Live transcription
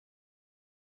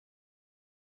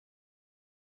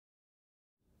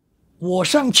我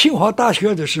上清华大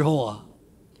学的时候啊，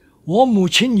我母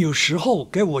亲有时候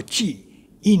给我寄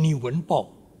印尼文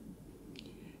报，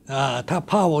她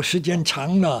怕我时间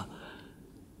长了，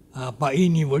把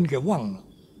印尼文给忘了。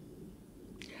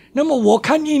那么我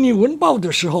看印尼文报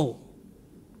的时候，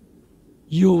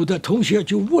有的同学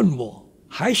就问我，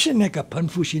还是那个彭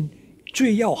复兴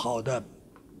最要好的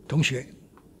同学，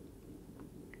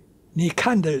你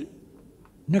看的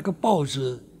那个报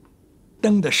纸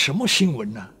登的什么新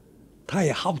闻呢？他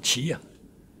也好奇呀，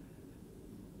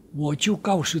我就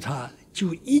告诉他，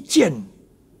就一件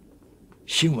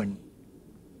新闻：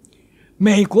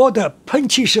美国的喷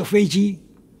气式飞机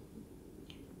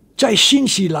在新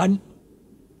西兰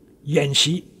演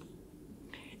习，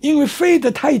因为飞得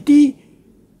太低，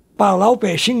把老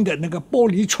百姓的那个玻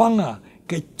璃窗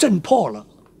给震破了，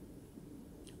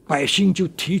百姓就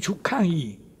提出抗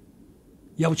议，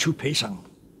要求赔偿。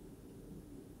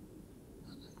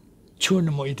出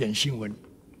那么一点新闻，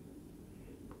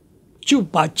就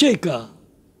把这个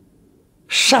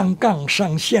上纲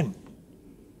上线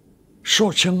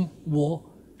说成我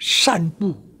散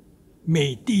布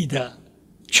美帝的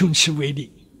军事威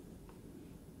力，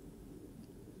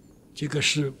这个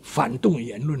是反动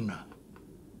言论了。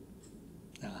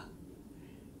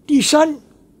第三，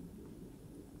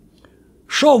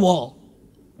说我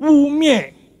污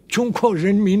蔑中国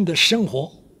人民的生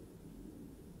活。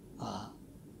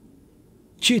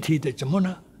具体的怎么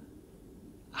呢？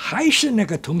还是那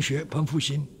个同学彭复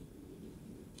兴，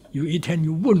有一天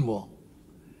又问我，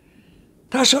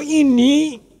他说印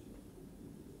尼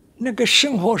那个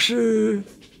生活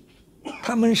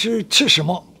他们是吃什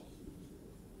么？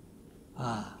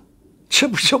吃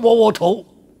不吃窝窝头？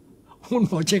问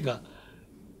我这个，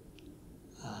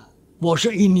我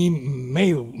说印尼没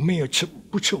有吃，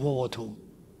不吃窝窝头，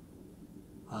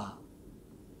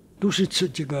都是吃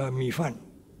这个米饭。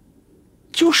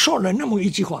就说了那么一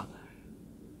句话，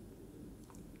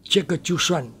这个就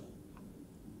算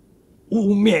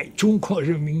污蔑中国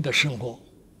人民的生活。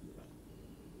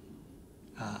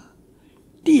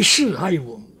第四还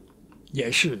有也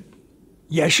是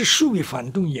属于反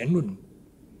动言论，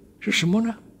是什么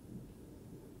呢？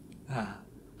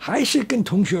还是跟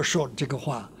同学说这个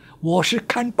话，我是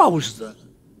看报纸的，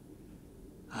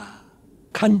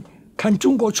看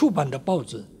中国出版的报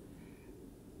纸，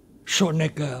说那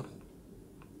个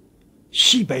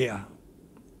西北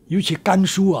尤其甘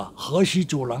肃河西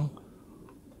走廊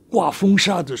刮风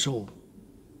沙的时候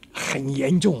很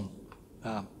严重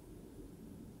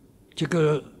这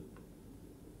个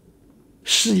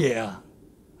视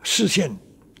线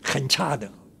很差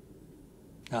的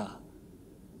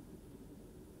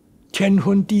天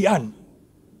昏地暗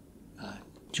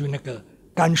就那个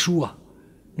甘肃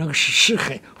那个是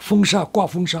很刮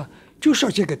风沙，就说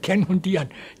这个天昏地暗，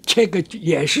这个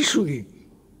也是属于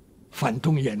反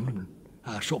动言论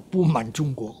说不满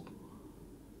中国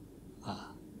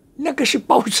那个是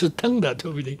报纸登的，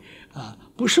对不对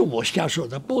不是我瞎说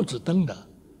的，报纸登的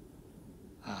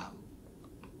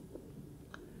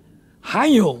还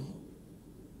有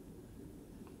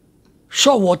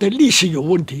说我的历史有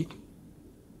问题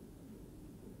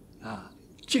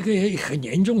这个也很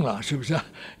严重了，是不是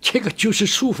这个就是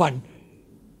触犯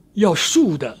要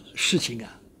诉的事情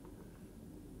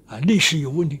历史有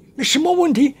问题，那什么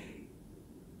问题？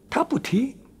他不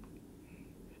提，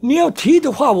你要提的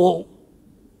话，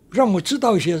让我知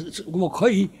道一些，我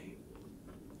可以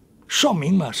说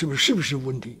明嘛，是不是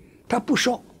问题？他不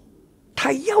说，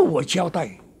他要我交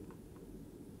代，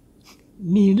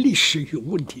你历史有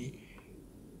问题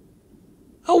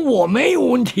我没有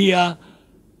问题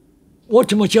我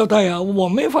怎么交代我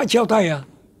没法交代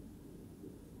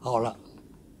好了，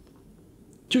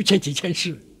就这几件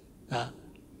事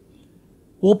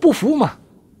我不服嘛。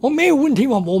我没有问题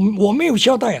嘛，我没有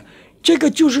交代这个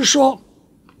就是说，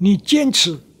你坚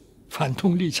持反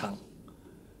动立场，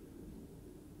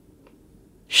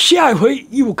下一回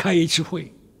又开一次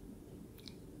会，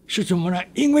是怎么呢？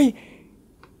因为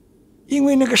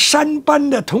那个3班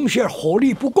的同学火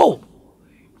力不够，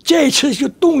这次就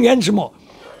动员什么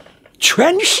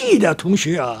全系的同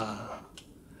学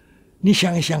你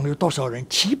想一想有多少人？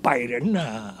几百人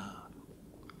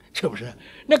是不是？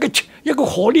那个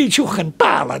火力就很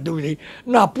大了，对不对？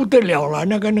那不得了了，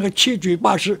那个七嘴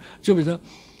八舌，是不是？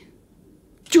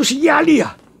就是压力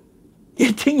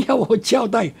一定要我交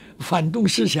代反动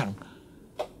思想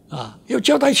要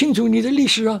交代清楚你的历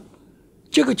史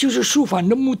这个就是肃反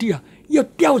的目的要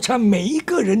调查每一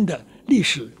个人的历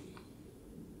史。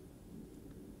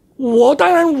当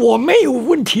然我没有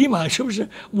问题嘛，是不是？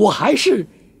我还是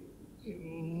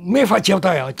没法交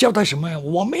代交代什么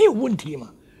我没有问题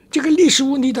嘛。这个历史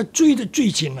问题他追得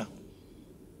最紧了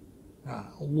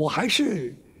我还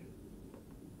是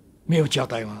没有交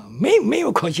代嘛，没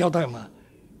有可交代嘛。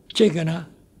这个呢，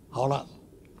好了，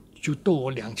就斗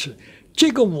我2次。这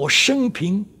个我生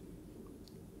平，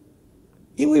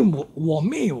因为我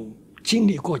没有经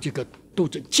历过这个斗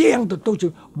争，这样的斗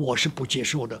争我是不接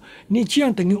受的。你这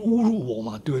样等于侮辱我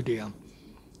嘛，对不对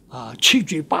啊？七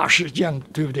嘴八舌这样，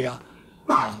对不对啊？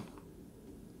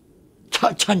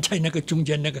站在那个中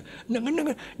间，那个，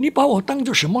你把我当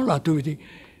做什么了，对不对？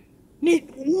你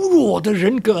侮辱我的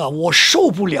人格啊，我受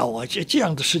不了啊！这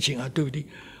样的事情啊，对不对？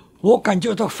我感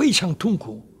觉到非常痛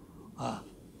苦啊。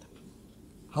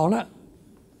好了，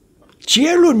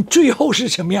结论最后是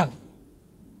怎么样？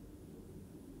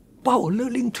把我勒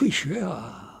令退学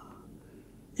啊！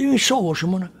因为说我什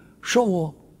么呢？说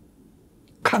我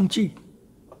抗拒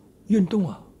运动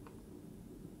啊，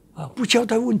不交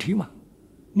代问题嘛。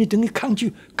你等于抗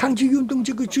拒运动，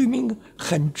这个罪名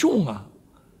很重啊，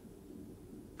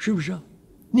是不是啊？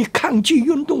你抗拒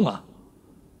运动啊，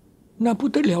那不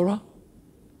得了了，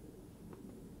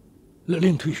勒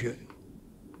令退学。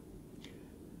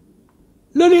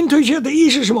勒令退学的意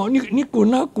思是什么？你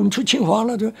滚啊，滚出清华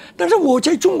了，对吧？但是我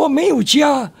在中国没有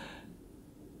家，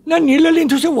那你勒令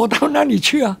退学，我到哪里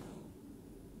去啊？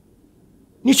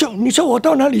你说我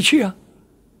到哪里去啊？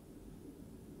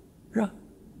是吧？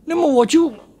那么我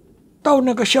就到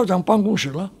那个校长办公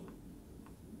室了。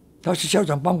他是校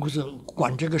长办公室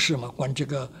管这个事嘛，管这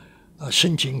个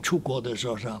申请出国的时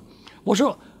候是吧？我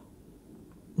说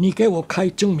你给我开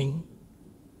证明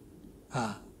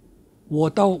啊，我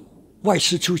到外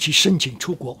事处去申请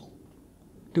出国，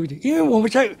对不对？因为我们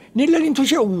在你勒令退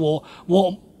学，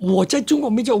我在中国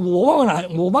没走，我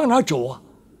往哪走啊？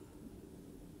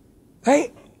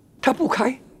哎，他不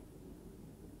开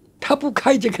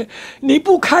这个，你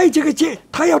不开这个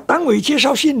他要党委介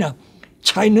绍信呢，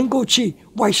才能够去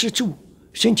外事处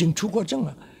申请出国证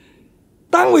啊。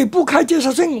党委不开介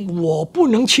绍信，我不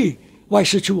能去外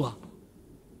事处啊。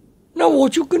那我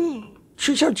就跟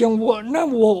学校讲，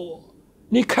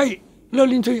你开勒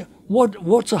令退学，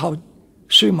我只好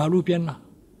睡马路边了，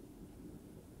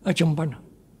怎么办呢？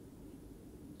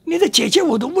你得解决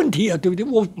我的问题啊，对不对？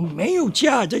我没有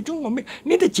家，在中国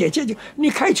你得解决你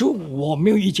开除我没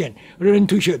有意见，勒令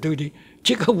退学，对不对？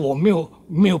这个我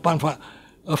没有办法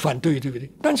反对，对不对？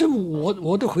但是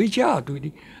我得回家，对不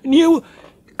对？你又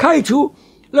开除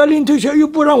勒令退学，又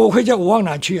不让我回家，我往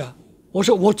哪去啊？我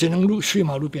说我只能睡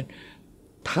马路边。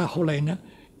他后来呢，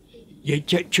也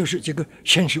就是这个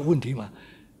现实问题嘛，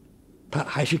他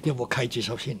还是给我开介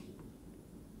绍信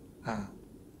啊。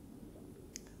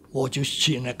我就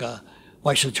去那个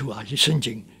外事处去申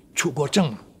请出国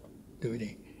证，对不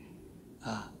对？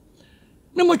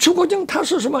那么出国证他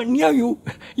说什么？你要有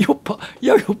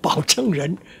保证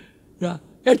人，是吧？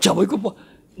要找一个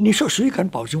你说谁敢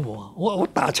保证我？我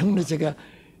打成了这个，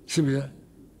是不是？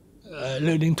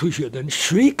勒令退学的，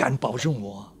谁敢保证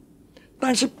我？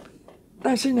但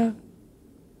是呢，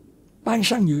班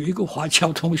上有一个华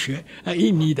侨同学，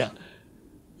印尼的，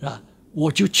是吧？我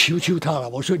就求他了，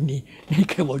我说你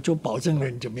给我做保证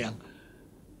人怎么样？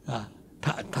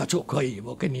他说可以，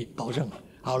我给你保证。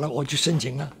好了，我就申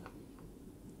请了，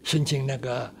申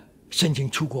请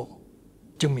出国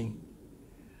证明。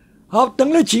好，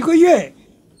等了几个月，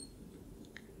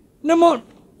那么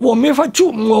我没法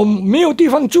住，我没有地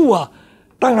方住啊。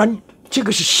当然这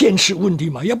个是现实问题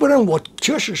嘛，要不然我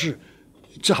确实是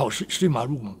只好睡马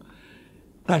路嘛。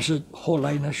但是后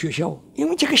来呢，学校因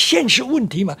为这个现实问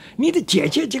题嘛，你得解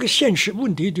决这个现实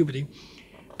问题，对不对？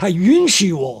他允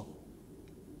许我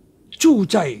住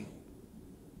在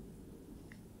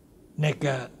那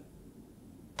个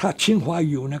他清华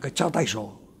有那个招待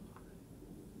所，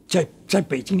在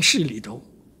北京市里头，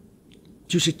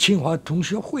就是清华同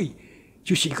学会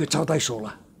就是一个招待所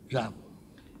了，是吧？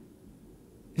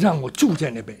让我住在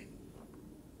那边，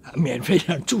免费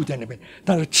让住在那边，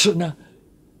但是吃呢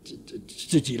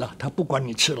自己了，他不管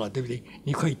你吃了，对不对？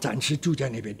你可以暂时住在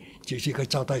那边，就是一个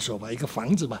招待所吧，一个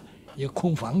房子吧，一个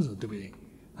空房子，对不对？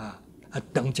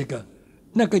等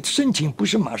那个申请不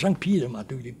是马上批的嘛，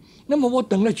对不对？那么我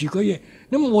等了几个月，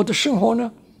那么我的生活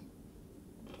呢？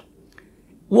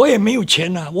我也没有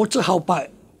钱啊，我只好把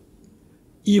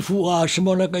衣服什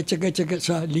么那个这个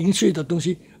是零碎的东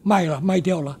西卖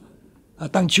掉了，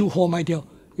当旧货卖掉，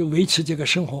又维持这个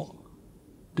生活，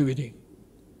对不对？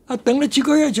等了几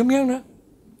个月怎么样呢？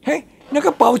那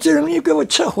个保证人又给我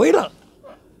撤回了，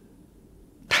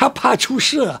他怕出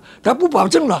事啊，他不保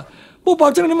证了，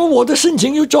那么我的申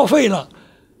请又作废了，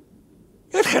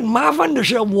很麻烦的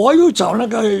事。我又找那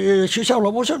个学校了，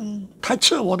我说他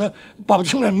撤我的保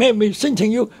证了，没申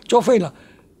请又作废了，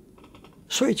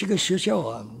所以这个学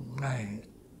校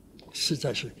实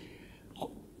在是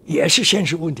也是现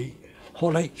实问题。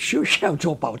后来学校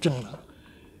做保证了，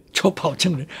做保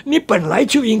证人，你本来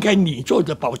就应该你做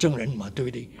的保证人嘛，对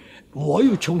不对？我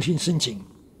又重新申请，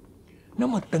那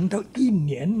么等到1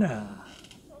年呢，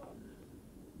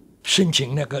申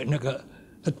请那个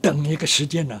等一个时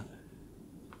间呢，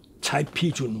才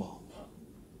批准我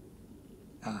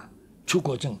出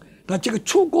国证。那这个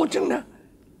出国证呢，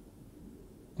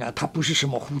它不是什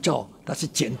么护照，它是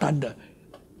简单的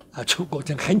出国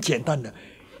证，很简单的，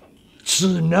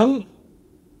只能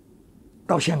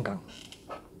到香港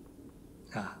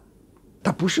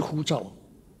它不是护照，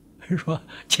是吧？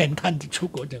简单的出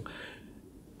国证。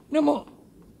那么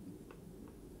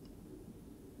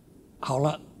好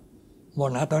了，我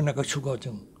拿到那个出国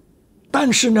证，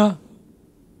但是呢，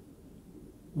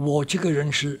我这个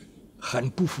人是很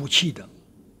不服气的，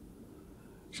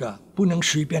是吧？不能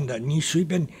随便的，你随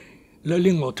便来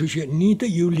令我退学，你得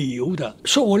有理由的，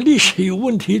说我历史有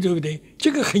问题，对不对？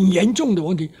这个很严重的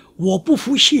问题，我不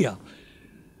服气啊。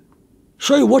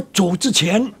所以我走之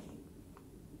前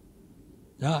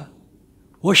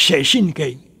我写信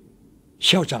给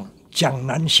校长蒋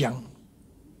南祥，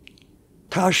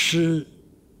他是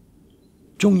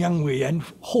中央委员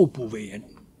候补委员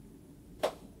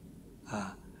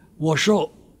我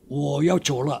说我要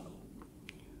走了，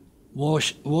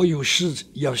我有事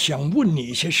要想问你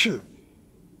一些事。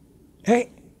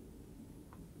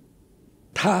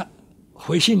他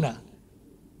回信了，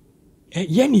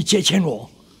愿你接见我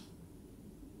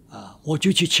我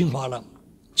就去清华了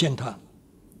见他，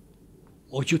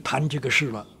我就谈这个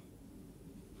事了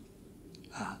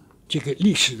这个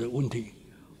历史的问题。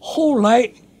后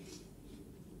来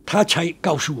他才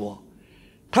告诉我，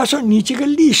他说你这个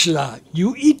历史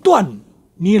有一段，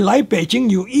你来北京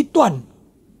有一段，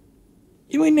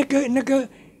因为那个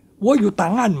我有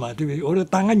档案嘛，对不对？我的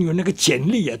档案有那个简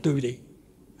历对不对？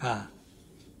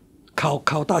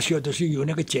考大学的时候有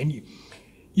那个简历，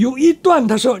有一段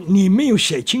他说你没有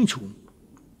写清楚，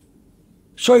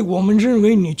所以我们认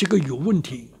为你这个有问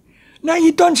题。那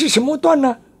一段是什么段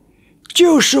呢？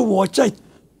就是我在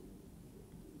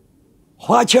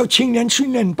华侨青年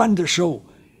训练班的时候，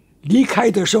离开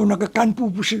的时候，那个干部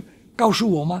不是告诉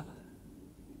我吗？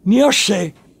你要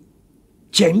写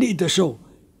简历的时候，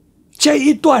这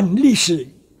一段历史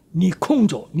你空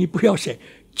着，你不要写，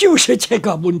就是这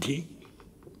个问题。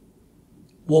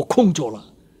我空着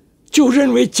了，就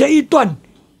认为这一段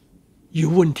有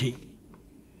问题。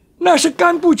那是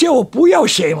干部叫我不要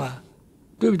写嘛，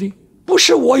对不对？不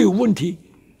是我有问题，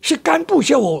是干部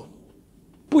叫我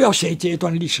不要写这一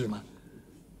段历史嘛，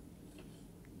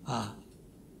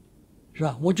是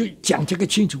吧？我就讲这个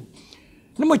清楚。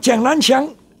那么蒋南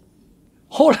祥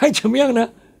后来怎么样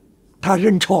呢？他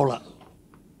认错了，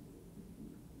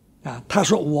他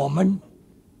说我们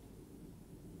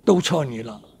都错你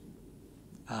了，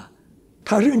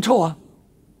他认错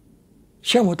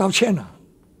向我道歉了，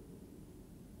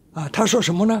他说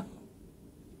什么呢？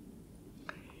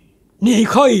你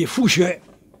可以复学，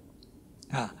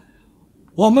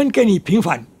我们给你平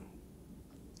反，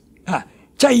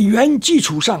在原基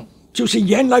础上，就是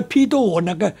原来批斗我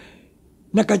那个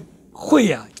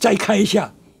会再开一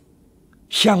下，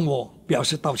向我表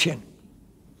示道歉，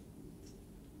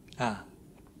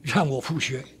让我复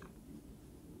学。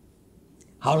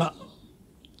好了，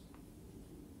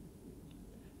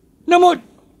那么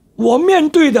我面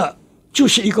对的就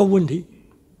是一个问题：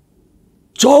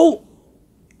走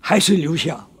还是留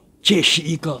下？这是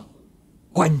一个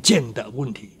关键的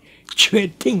问题，决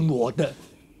定我的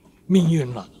命运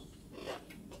了。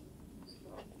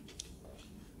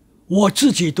我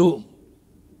自己都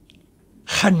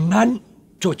很难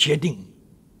做决定，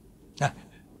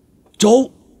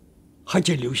走还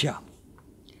是留下？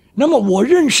那么我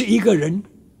认识一个人，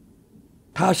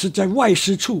他是在外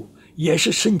事处也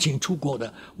是申请出国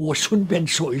的，我顺便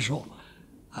说一说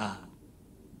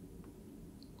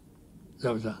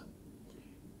是不是？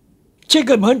这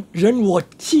个人我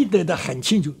记得的很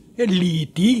清楚，李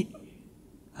迪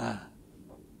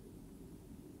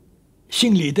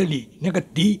姓李的李，那个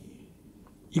迪，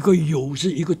一个有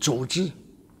字一个走字，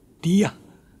迪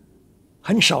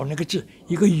很少那个字，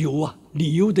一个有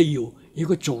理由的有，一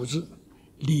个走字，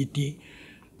李迪，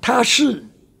他是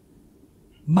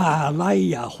马来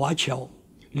亚华侨，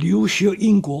留学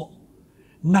英国，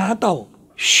拿到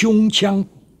胸腔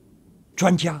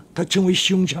专家，他成为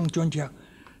胸腔专家。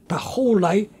他后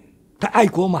来他爱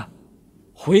国嘛，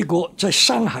回国在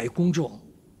上海工作。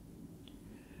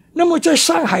那么在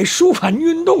上海肃反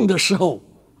运动的时候，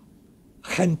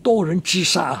很多人自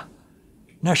杀，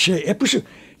那是也不是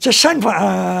在肃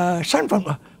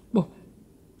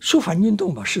反运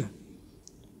动吧，是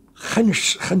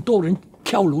很多人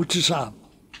跳楼自杀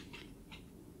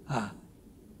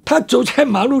他走在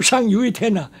马路上，有一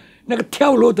天呢，那个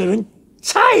跳楼的人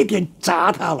差一点砸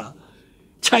他了，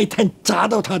差一点砸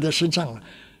到他的身上了，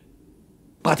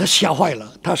把他吓坏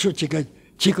了。他说这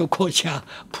个国家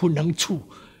不能出，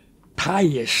他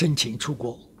也申请出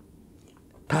国。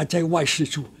他在外事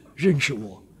处认识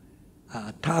我，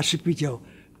他是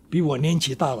比我年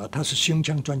纪大了，他是胸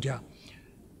腔专家，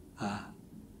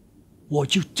我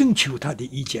就征求他的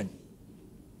意见。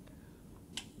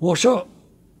我说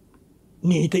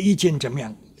你的意见怎么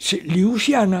样？是留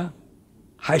下呢，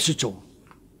还是走？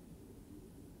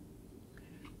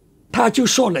他就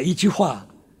说了一句话，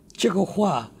这个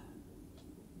话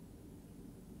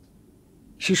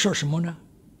是说什么呢？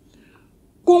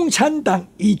共产党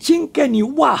已经给你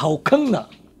挖好坑了，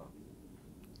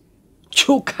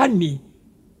就看你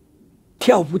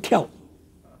跳不跳。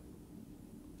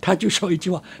他就说一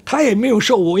句话，他也没有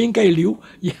说我应该留，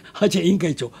而且应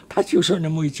该走，他就说那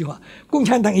么一句话：共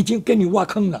产党已经给你挖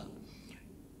坑了，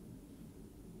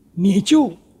你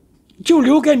就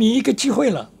留给你一个机会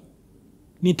了，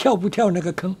你跳不跳那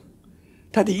个坑？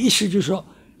他的意思就是说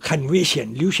很危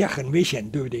险，留下很危险，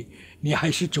对不对？你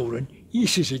还是走人，意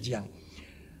思是这样。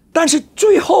但是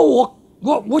最后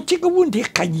我这个问题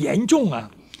很严重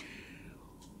啊！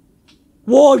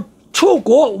我出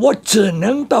国，我只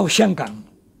能到香港。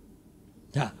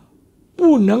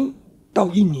不能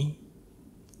到印尼，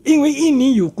因为印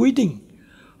尼有规定，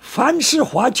凡是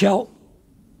华侨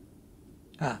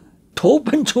投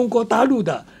奔中国大陆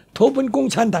的，投奔共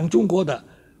产党中国的，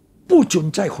不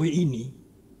准再回印尼，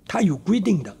他有规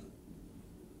定的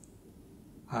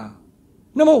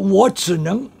那么我只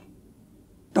能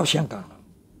到香港。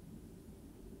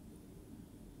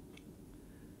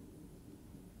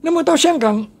那么到香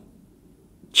港，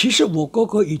其实我哥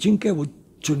哥已经给我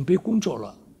准备工作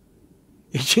了，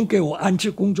已经给我安置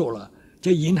工作了，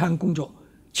在银行工作。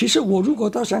其实我如果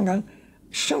到香港，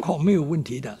生活没有问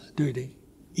题的，对不对？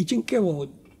已经给我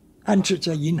安置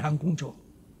在银行工作。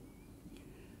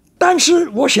但是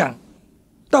我想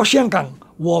到香港，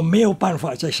我没有办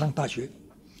法再上大学，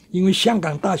因为香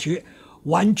港大学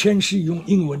完全是用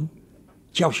英文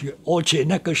教学，而且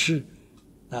那个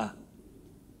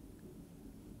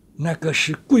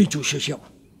是贵族学校，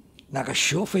那个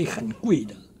学费很贵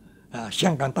的。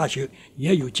香港大学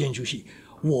也有建筑系，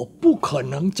我不可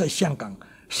能在香港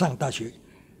上大学，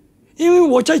因为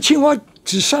我在清华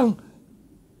只上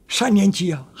3年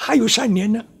级还有3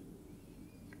年呢，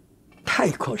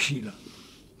太可惜了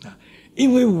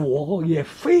因为我也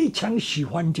非常喜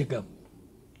欢这个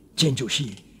建筑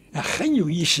系很有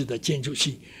意思的建筑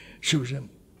系，是不是？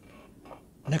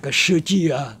那个设计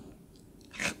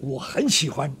我很喜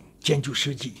欢建筑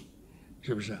设计，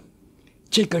是不是？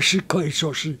这个是可以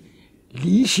说是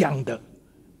理想的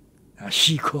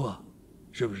系科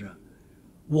是不是？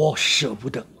我舍不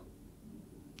得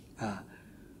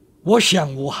我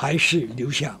想我还是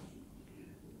留下，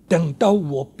等到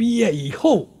我毕业以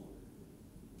后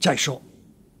再说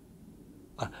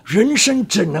人生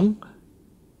只能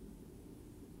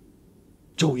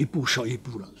走一步少一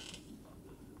步了，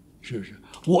是不是？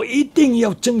我一定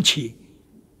要争取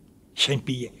先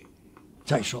毕业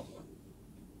再说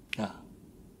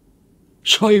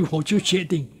所以我就决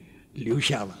定留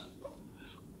下了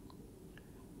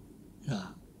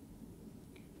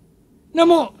那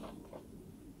么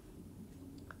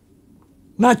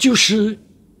那就是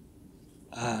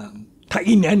他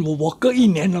1年，我隔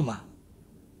1年了嘛，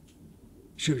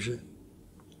是不是？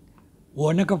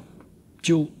我那个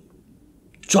就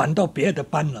转到别的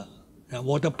班了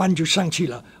我的班就上去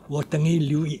了，我等于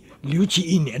留级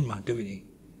1年嘛，对不对？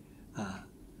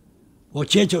我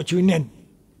接着就念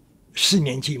4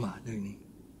年级嘛，对不对？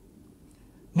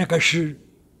那个是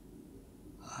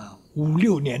5、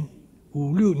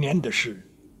6年的事。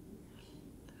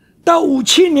到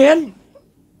57年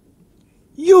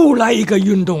又来一个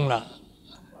运动了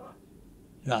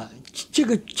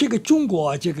这个中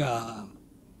国这个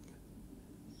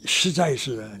实在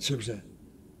是不是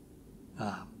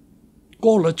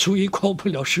过了初一过不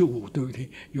了15，对不对？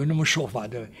有那么说法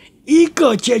的，一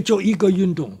个接着一个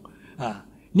运动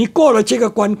你过了这个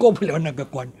关过不了那个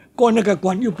关，过那个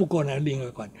关又不过另一个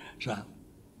关，是吧？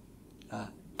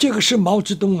这个是毛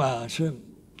泽东是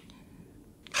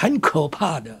很可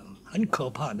怕的，很可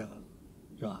怕的，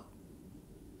是吧？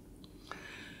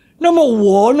那么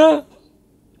我呢，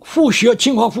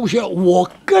清华复学，我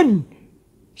更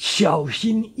小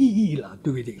心翼翼了，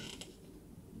对不对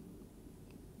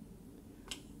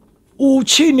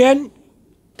？57年，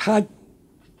他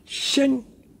先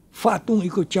发动一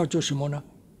个叫做什么呢？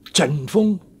整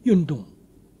风运动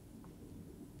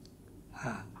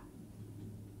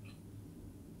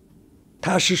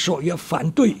他是说要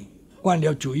反对官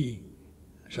僚主義，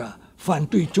是吧？反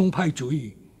對宗派主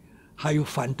義，還有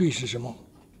反對是什麼？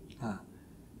啊，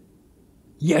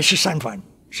也是相反，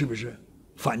是不是？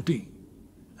反對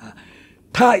啊，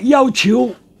他要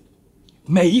求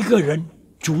每一個人，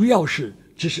主要是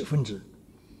知識分子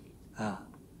啊。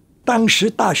當時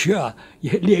大學啊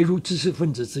也列入知識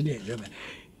分子之列，認為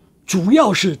主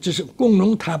要是知識工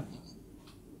農他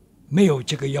沒有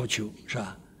這個要求，是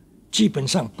吧？基本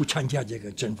上不參加這個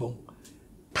爭鋒，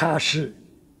他是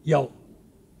要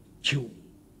求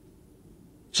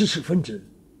知識分子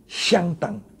相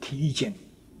當提意見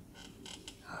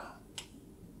啊。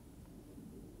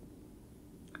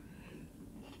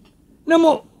那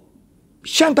麼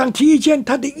相當提意見，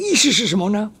它的意思是什麼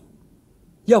呢？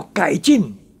要改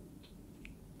進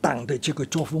黨的這個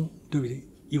作風，對不對？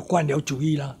有官僚主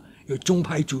義啦，有宗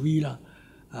派主義啦，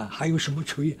啊，還有什麼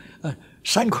主義？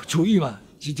三國主義嘛，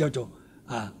就叫做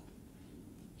啊。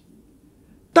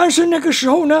但是那個時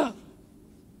候呢，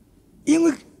因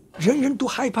為人人都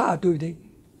害怕，對不對？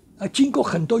啊，經過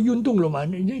很多運動了嘛，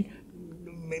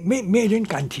沒人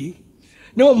敢提。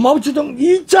那麼毛澤東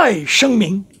一再聲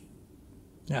明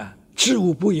啊，知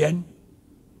無不言，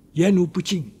言無不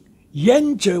盡，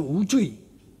言者無罪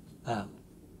啊。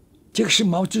這個是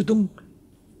毛澤東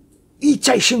一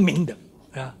再聲明的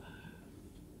啊，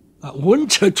聞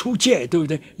者出戒，對不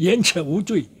對？言者無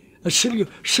罪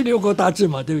，16個大字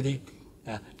嘛，對不對？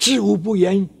啊，知無不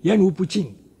言，言無不盡，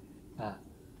啊，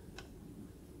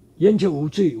言者無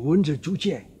罪，聞者出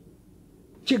戒。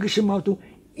這個是毛澤東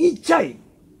一再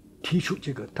提出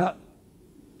這個，他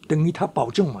等於他保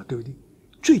證嘛，對不對？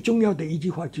最重要的一句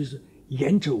話就是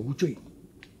言者無罪。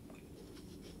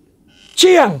這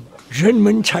樣人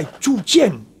們才逐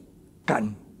漸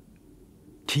敢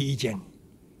提意見。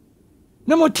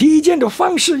那麼提意見的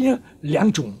方式呢，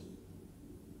兩種，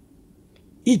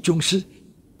一種是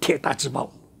貼大字報，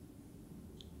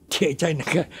貼在那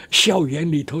個校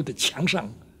園裏頭的牆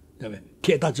上，對不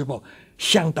對？貼大字報，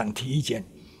相當提意見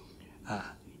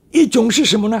啊。一種是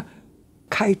什麼呢？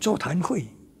開座談會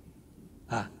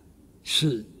啊，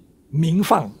是鳴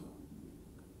放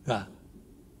啊，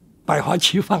百花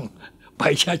齊放，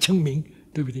百家爭鳴，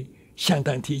對不對？相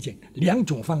當提意見，兩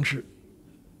種方式。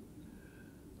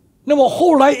那麼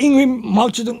後來因為毛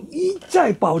澤東一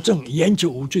再保證言者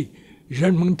無罪，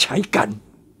人們才敢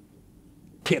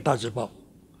貼大字報。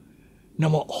那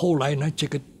麼後來呢，這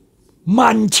個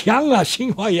滿牆啊，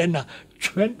新華園啊，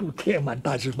全部貼滿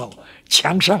大字報，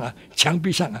牆上啊，牆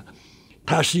壁上啊，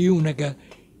他是用那個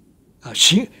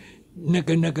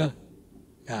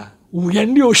啊五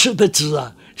顏六色的紙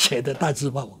啊寫的大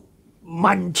字報，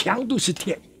滿牆都是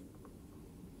貼。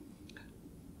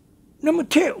那麼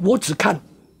貼我只看。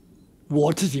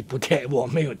我自己不貼，我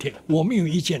沒有貼，我沒有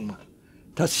意見嘛。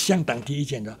他是相當提意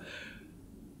見的。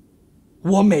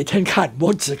我每天看，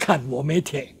我只看，我沒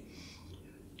貼。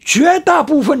絕大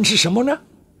部分是什麼呢？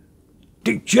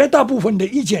對絕大部分的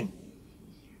意見，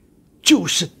就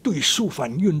是對肅反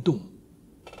運動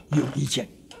有意見。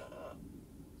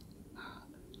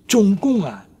總共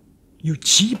啊有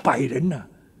幾百人啊，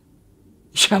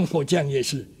像我這樣也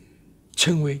是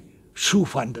成為肅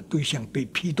反的對象，被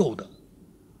批鬥的。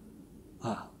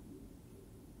啊，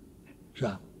是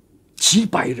吧？幾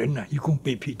百人呢，一共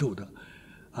被批鬥的，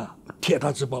啊，貼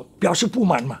大字報表示不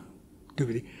滿嘛，對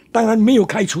不對？當然沒有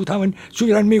開除他們，雖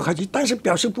然沒有開除，但是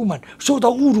表示不滿，受到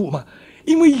侮辱嘛。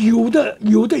因為有的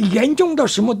嚴重到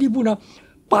什麼地步呢？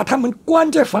把他們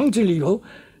關在房子裡頭，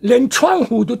連窗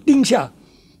戶都釘下，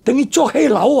等於做黑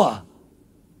牢啊！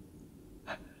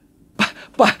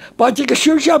把這個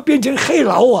學校變成黑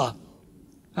牢啊！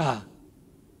啊！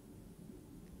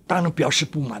當然表示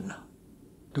不滿了，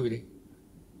對不對？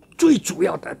最主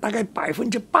要的大概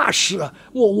80%啊，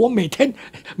我每天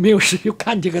沒有事就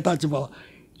看這個大字報，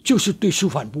就是對肅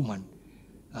反不滿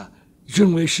啊，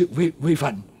認為是違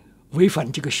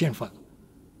反這個憲法，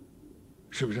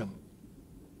是不是？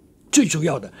最主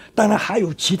要的，當然還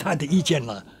有其他的意見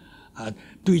了啊，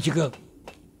對這個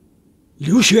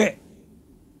留學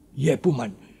也不滿，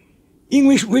因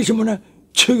為什麼呢？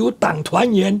只有黨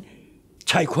團員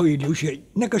才可以留學，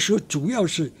那個時候主要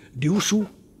是留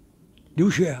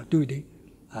學啊，對不對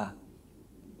啊？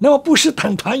那麼不是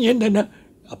黨團員的呢，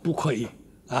啊不可以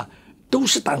啊，都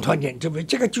是黨團員，對不對？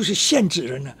這個就是限制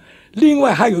人了。另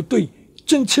外還有對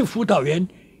政治輔導員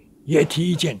也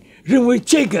提意見，認為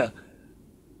這個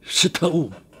是特務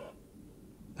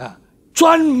啊，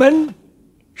專門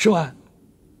是吧？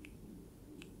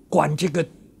管這個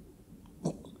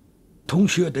同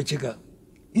學的這個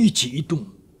一舉一動。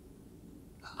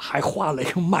還畫了一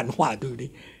個漫畫，對不對？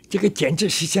這個簡直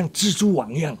是像蜘蛛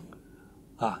網一樣，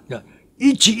啊，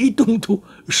一舉一動都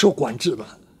受管制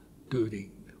了，对不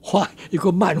对？画一个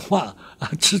漫画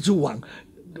啊，蜘蛛网，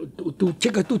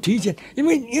这个都提意见，因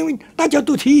为大家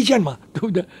都提意见嘛，对不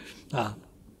对？啊，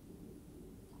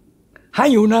还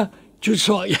有呢，就是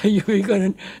说有一个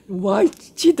人，我还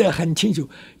记得很清楚，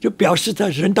就表示他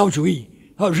人道主义。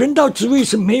人道主义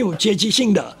是没有阶级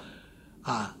性的，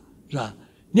啊，是吧？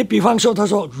你比方说，他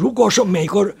说，如果说美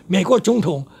国总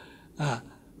统啊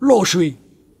落水，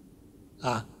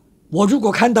啊，我如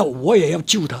果看到，我也要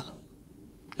救他，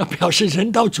表示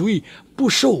人道主义不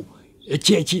受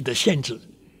阶级的限制，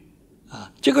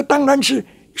啊，这个当然是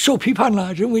受批判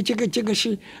了，认为这个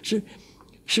是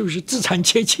不是资产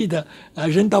阶级的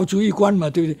人道主义观嘛，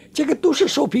对不对？这个都是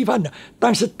受批判的，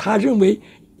但是他认为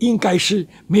应该是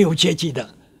没有阶级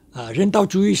的啊，人道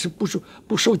主义是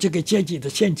不受这个阶级的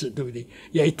限制，对不对？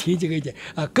也提这个意见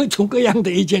啊，各种各样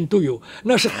的意见都有，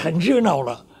那是很热闹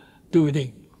了，对不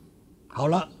对？好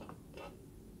了，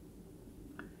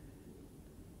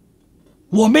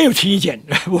我没有提意见，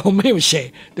我没有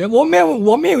写，对，我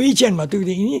没有意见嘛，对不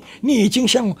对？你已经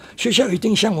学校已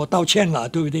经向我道歉了，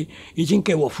对不对？已经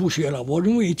给我复学了，我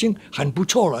认为已经很不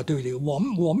错了，对不对？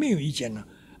我没有意见了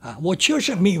啊，我确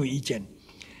实没有意见。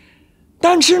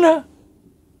但是呢，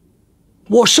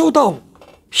我收到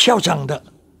校长的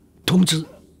通知，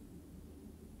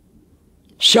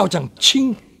校长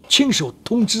亲手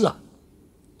通知啊，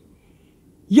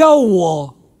要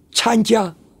我参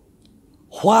加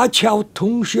华侨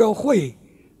同学会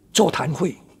座谈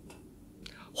会。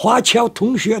华侨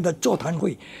同学的座谈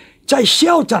会在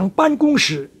校长办公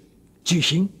室举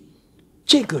行，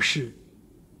这个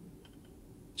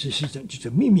就是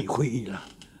秘密会议了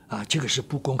啊，这个是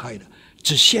不公开的，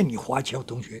只限于华侨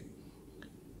同学。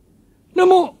那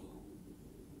么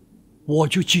我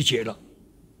就拒绝了，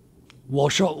我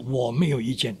说我没有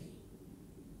意见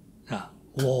啊，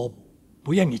我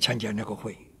不愿意参加那个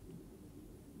会。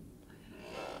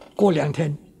过2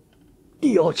天，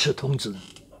第2次通知，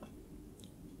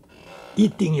一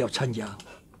定要参加，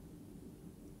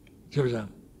是不是？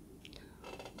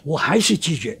我还是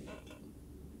拒绝，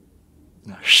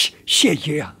谢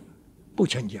绝啊，不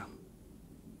参加。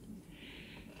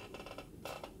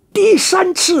第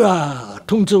3次啊，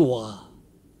通知我，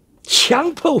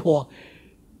强迫我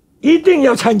一定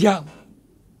要参加，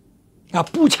啊，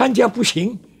不参加不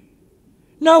行。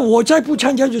那我再不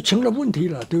参加就成了问题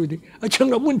了，对不对？成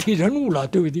了问题人物了，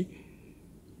对不对？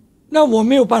那我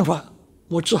没有办法，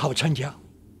我只好参加。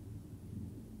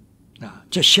啊，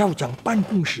这校长办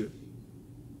公室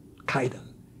开的，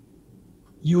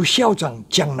由校长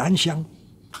蒋南湘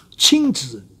亲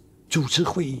自主持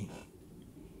会议。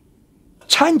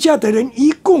参加的人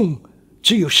一共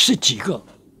只有10几个，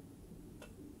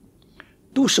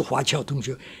都是华侨同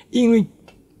学，因为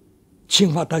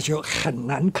清华大学很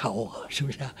难考啊，是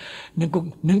不是啊？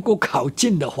能够考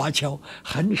进的华侨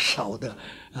很少的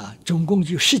啊，总共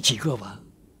就10几个吧，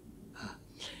啊，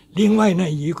另外呢，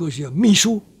一个是秘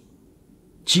书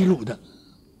记录的，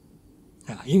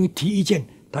啊，因为提意见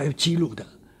他要记录的，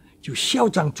就校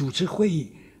长主持会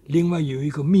议，另外有一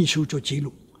个秘书做记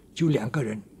录，就2个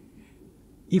人，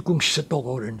一共10多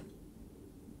个人。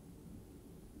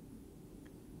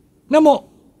那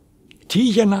么提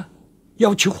意见呢？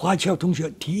要求华侨同学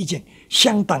提意见，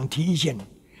向党提意见，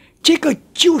这个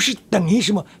就是等于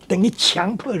什么？等于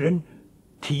强迫人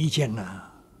提意见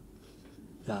呐，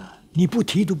啊，你不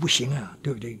提都不行啊，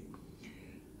对不对？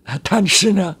啊，但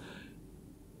是呢，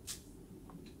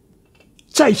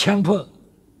再强迫，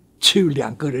只有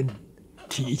2个人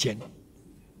提意见，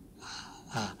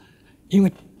啊，因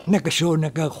为那个时候那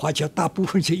个华侨大部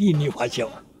分是印尼华侨，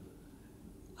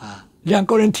啊。2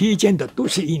个人提意见的都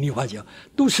是印尼华侨，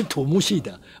都是土木系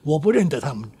的，我不认得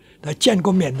他们，见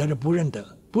过面的人不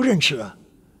认识啊，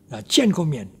见过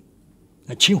面，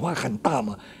清华很大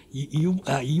嘛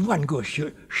，1万个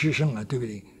学生啊，对不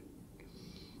对？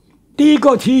第一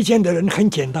个提意见的人很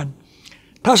简单，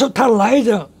他说他来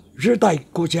自热带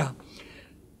国家，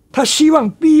他希望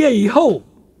毕业以后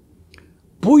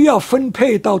不要分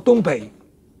配到东北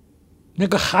那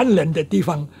个寒冷的地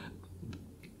方。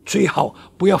最好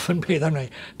不要分配到那里，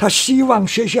他希望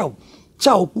学校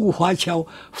照顾华侨，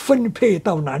分配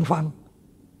到南方，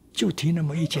就提那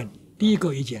么一件，第一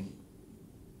个意见。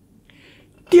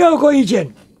第2个意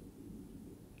见，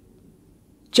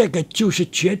这个就是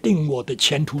决定我的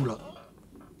前途了。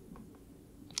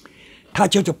他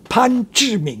叫做潘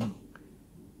志明，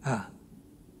啊，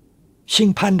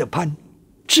姓潘的潘，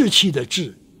志气的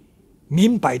志，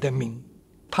明白的明，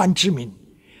潘志明，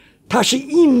他是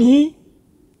印尼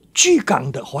居港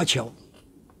的华侨，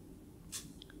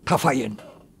他发言。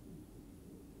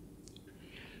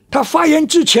他发言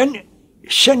之前，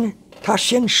他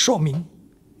先说明，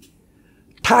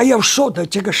他要说的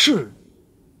这个事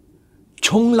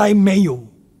从来没有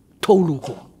透露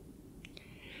过，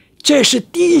这是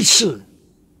第一次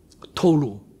透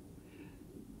露。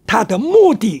他的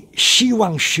目的希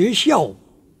望学校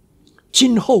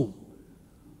今后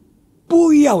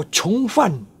不要重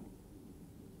犯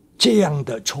这样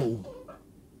的错误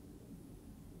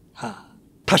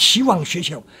他希望学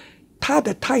校，他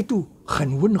的态度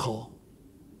很温和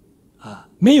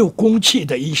没有攻击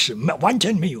的意思，完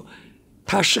全没有，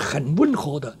他是很温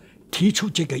和的提出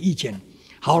这个意见。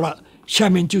好了，下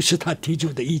面就是他提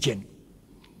出的意见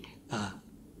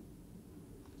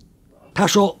他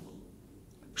说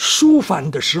书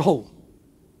反的时候，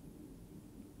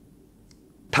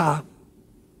他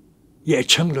也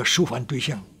成了书反对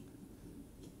象，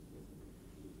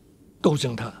斗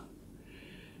争他。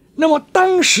那么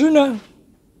当时呢，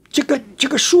这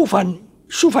个书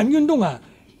反运动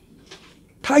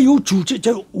他有组织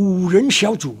这个5人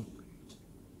小组，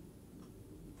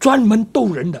专门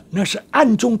斗人的，那是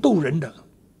暗中斗人的。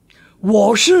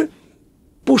我是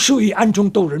不属于暗中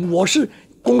斗人，我是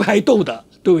公开斗的，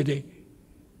对不对？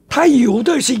他有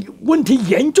的是问题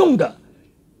严重的，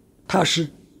他是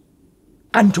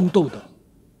暗中斗的，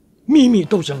秘密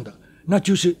斗争的，那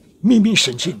就是秘密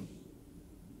审讯。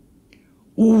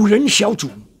5人小组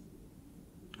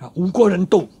5个人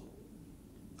斗，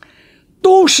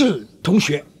都是同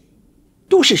学，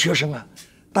都是学生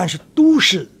但是都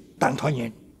是党团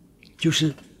员，就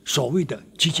是所谓的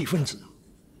积极分子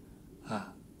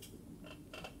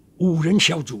5人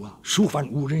小组书反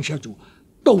5人小组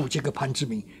斗这个潘志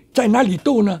明，在哪里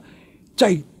斗呢？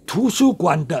在图书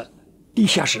馆的地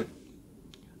下室，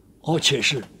而且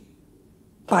是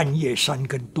半夜3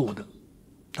更斗的。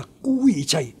他故意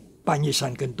在半夜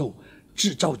3更斗，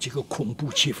制造这个恐怖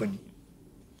气氛。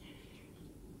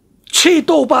7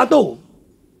斗8斗，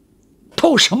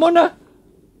斗什么呢？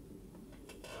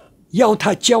要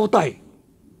他交代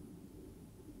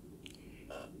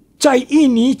在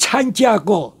印尼参加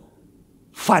过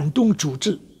反动组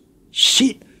织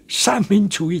三民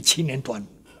主义青年团，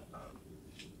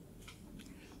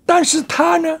但是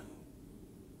他呢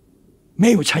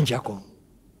没有参加过，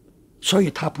所以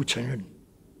他不承认。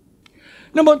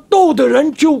那么斗的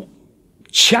人就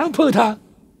强迫他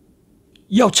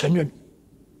要承认，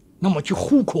那么就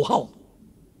呼口号，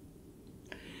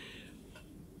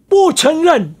不承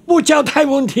认不交代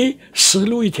问题，死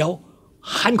路一条，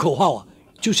喊口号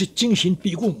就是进行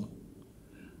逼供。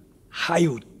还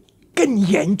有更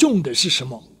严重的是什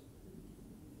么？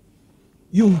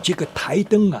用这个台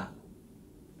灯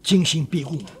进行逼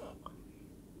供。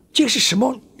这是什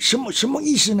么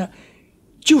意思呢？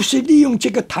就是利用这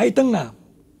个台灯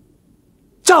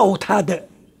照他的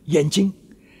眼睛，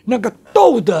那个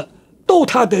斗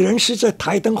他的人是在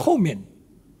台灯后面，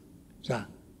是吧？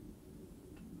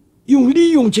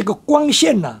利用这个光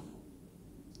线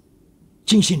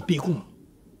进行逼供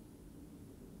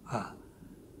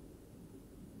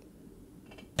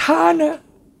他呢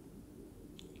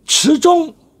始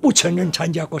终不承认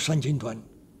参加过三青团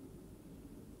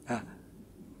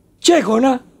结果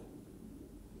呢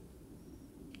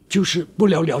就是不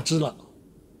了了之了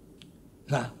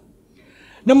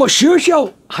那么学校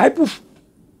还不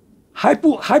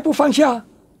放下，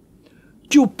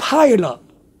就派了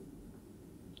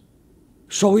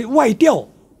所谓外调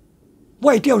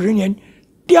人员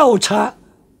调查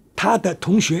他的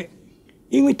同学，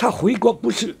因为他回国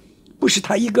不是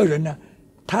他一个人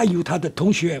他有他的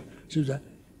同学，是不是？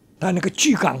他那个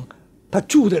巨港，他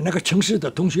住的那个城市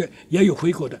的同学也有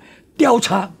回国的，调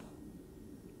查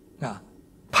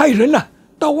派人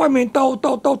到外面到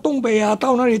东北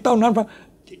到哪里到南方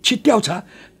去调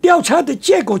查的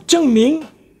结果证明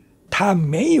他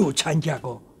没有参加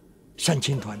过三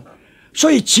青团，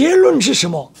所以结论是什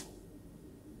么？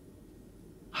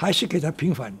还是给他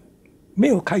平反，没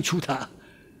有开除他。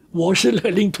我是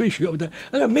勒令退学的，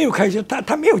没有开除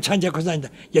他没有参加过三青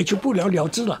团，也就不了了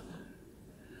之了。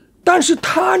但是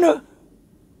他呢，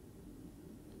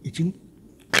已经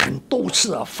很多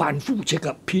次反复这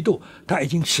个批斗，他已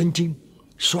经神经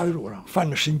衰弱了，犯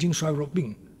了神经衰弱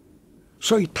病，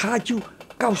所以他就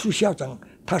告诉校长，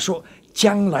他说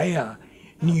将来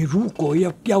你如果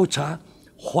要调查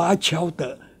华侨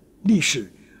的历史，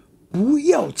不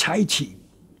要采取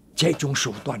这种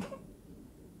手段。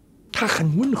他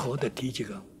很温和的提这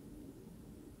个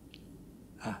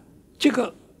这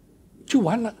个就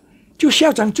完了。就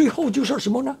校长最后就说什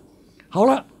么呢？好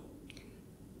了，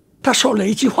他说了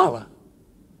一句话了，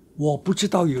我不知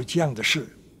道有这样的事，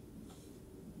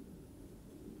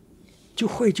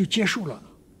会就结束了，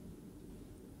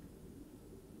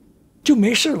就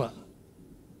没事了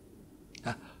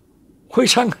会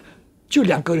上就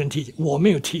2个人提意见，我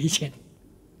没有提意见。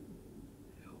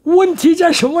问题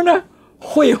在什么呢？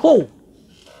会后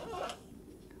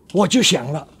我就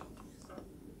想了，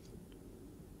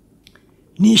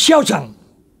你校长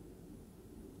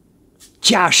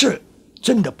假设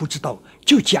真的不知道，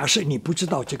就假设你不知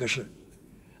道这个事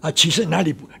啊，其实哪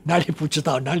里不知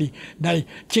道，哪里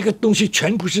这个东西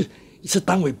全部是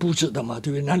党委布置的嘛，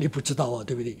对不对？哪里不知道啊，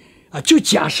对不对？啊，就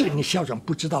假设你校长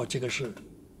不知道这个事，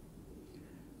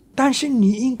但是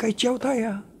你应该交代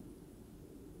啊，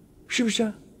是不是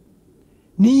啊？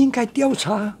你应该调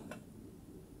查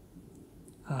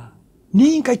啊，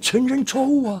你应该承认错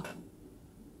误啊，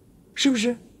是不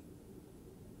是？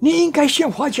你应该向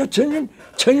华侨承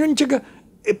认这个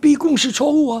逼供是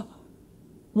错误啊！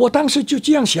我当时就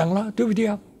这样想了，对不对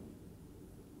啊？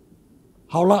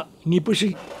好了，你不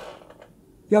是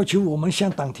要求我们向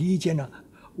党提意见呢，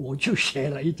我就写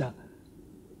了一张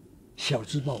小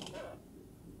字报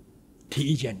提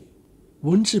意见，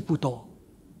文字不多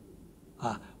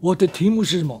啊。我的题目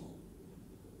是什么？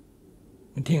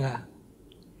你听啊，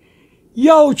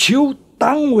要求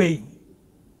党委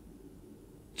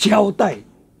交代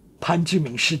潘志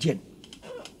明事件。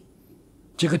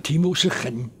这个题目是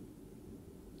很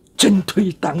针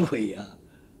对党委啊，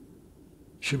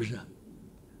是不是？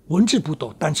文字不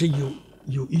多，但是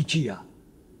有一句啊，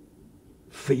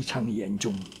非常严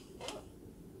重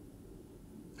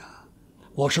啊。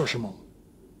我说什么？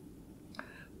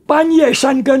半夜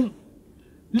3更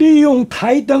利用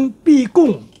台灯逼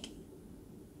供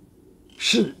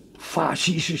是法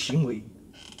西斯行为，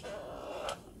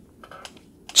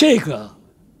这个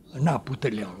那不得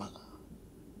了了。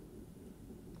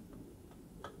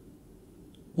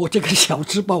我这个小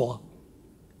字报啊，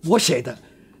我写的，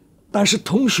但是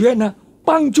同学呢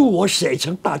帮助我写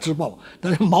成大字报，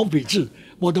但是毛笔字，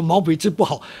我的毛笔字不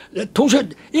好。同学，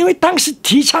因为当时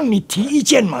提倡你提意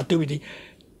见嘛，对不对？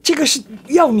这个是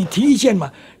要你提意见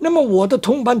嘛。那么我的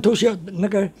同班同学那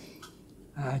个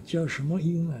啊叫什么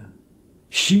英啊，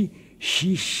徐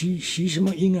什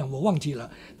么英啊，我忘记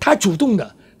了。他主动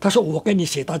的，他说我给你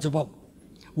写大字报，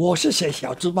我是写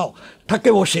小字报，他给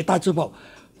我写大字报。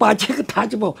把这个大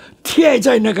字报贴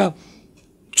在那个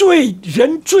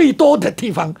人最多的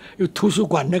地方，有图书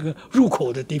馆那个入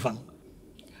口的地方。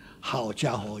好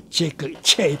家伙，这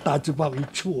大字报一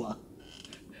出啊，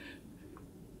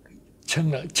成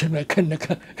了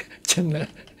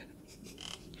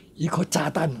一颗炸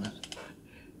弹了，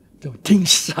就定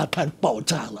时炸弹爆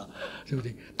炸了，对不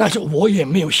对？但是我也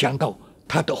没有想到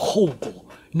它的后果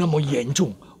那么严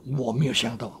重，我没有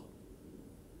想到。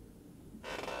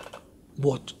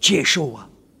我接受啊，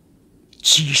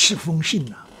几十封信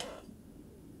啊，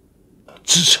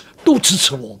都支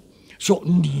持我，说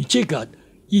你这个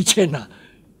意见呢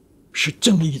是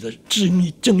正义的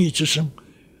正义之声，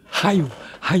还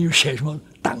有写什么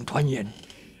党团员，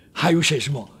还有写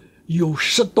什么有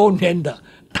10多年的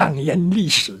党员历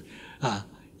史啊，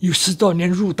有10多年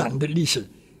入党的历史，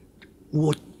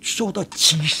我收到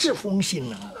几十封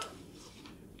信啊，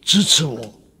支持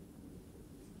我。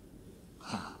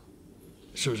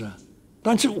是不是？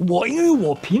但是因为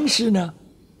我平时呢，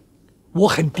我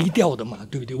很低调的嘛，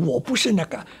对不对？我不是那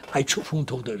个爱出风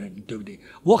头的人，对不对？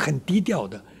我很低调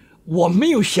的，我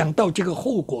没有想到这个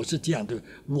后果是这样的，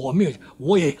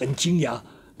我也很惊讶，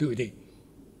对不对？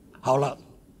好了，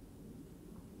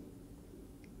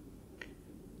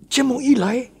这么一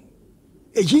来，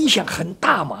影响很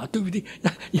大嘛，对不对？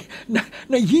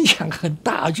那影响很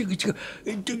大，这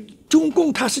中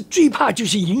共他是最怕就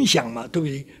是影响嘛，对不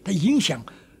对？他影响，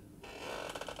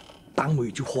党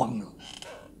委就慌了，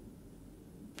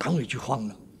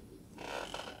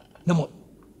那么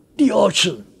第2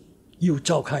次又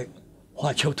召开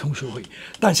华侨同学会，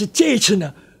但是这一次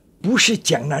呢，不是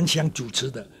蒋南湘主持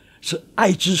的，是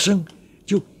艾之声，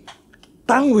就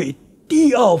党委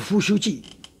第2副书记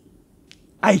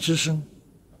艾之声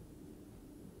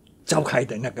召开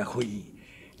的那个会议。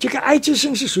这个艾之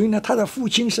声是谁呢？他的父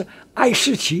亲是艾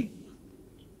士奇，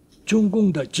中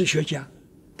共的哲学家，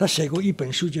他写过一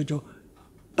本书叫做《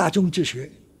大众哲学》，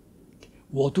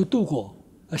我都读过，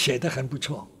写得很不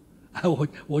错。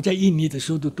我在印尼的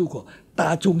时候都读过《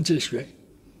大众哲学》。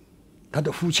他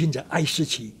的父亲叫艾士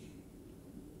奇，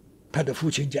他的父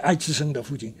亲叫艾之声的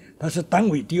父亲，他是党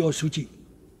委第2书记，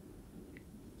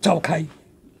召开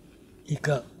一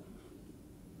个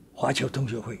华侨同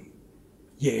学会，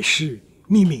也是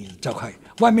秘密召开，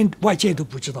外界都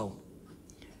不知道。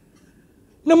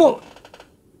那么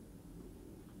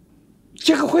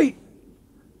这个会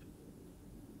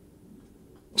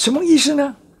什么意思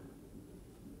呢？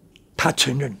他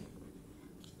承认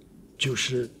就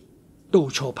是斗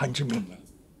错潘志明了，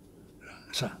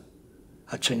是吧？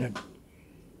他承认，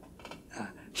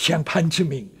向潘志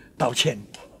明道歉，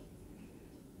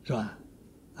是吧？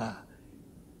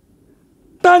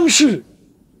但是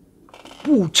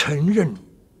不承认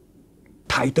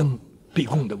台灯逼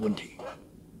供的问题，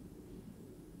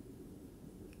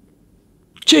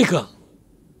这个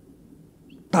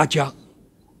大家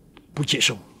不接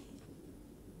受，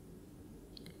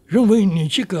认为你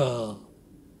这个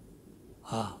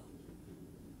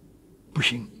不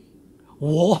行，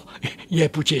我也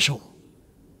不接受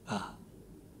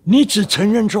你只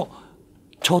承认说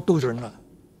超多人了，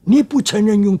你不承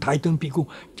认用台灯逼供。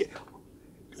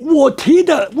我提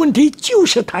的问题就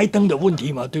是台灯的问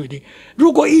题嘛，对不对？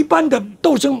如果一般的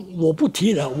斗争我不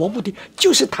提了，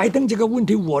就是台灯这个问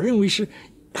题，我认为是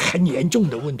很严重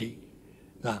的问题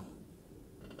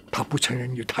他不承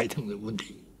认有台灯的问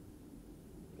题，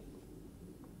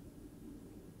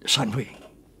散会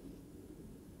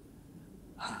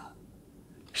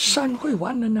散会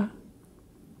完了呢，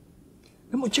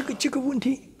那么这个问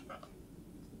题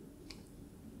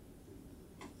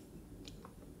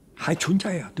还存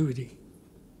在对不对？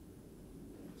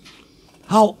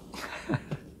好，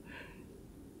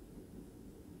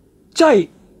在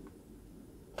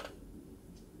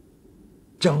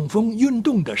整风运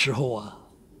动的时候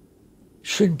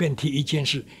顺便提一件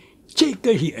事，这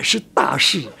个也是大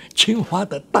事，清华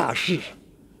的大事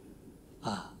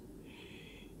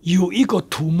有一个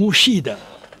土木系的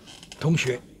同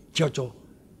学叫做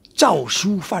赵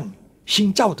书范，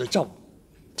姓赵的赵，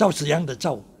赵子阳的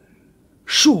赵，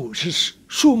树是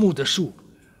树木的树，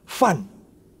范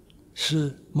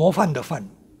是模范的范，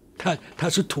他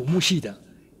是土木系的，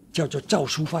叫做赵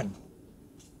书范。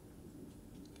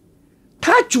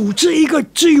他组织一个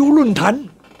自由论坛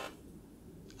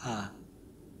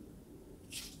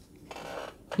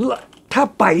他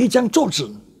摆一张桌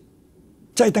子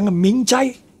在那个民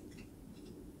宅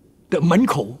的门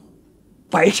口，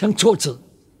摆一张桌子，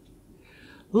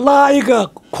拉一个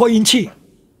扩音器，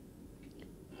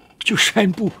就宣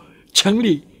布成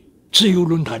立自由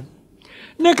论坛。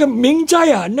那个民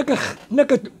宅那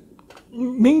个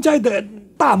民宅的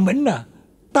大门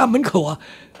大门口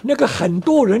那个很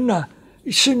多人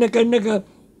是那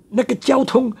个交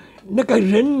通那个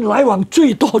人来往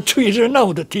最多最热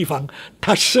闹的地方，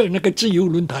他设那个自由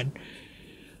论坛，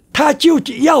他就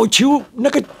要求那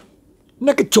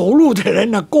个走路的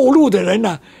人过路的人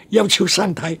要求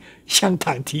上台向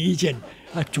党提意见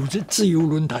组织自由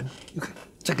论坛，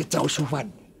这个赵书范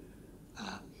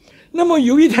那么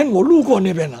有一天我路过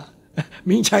那边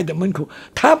民宅的门口，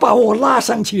他把我拉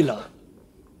上去了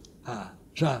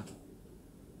是吧？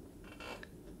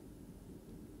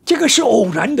这个是偶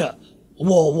然的，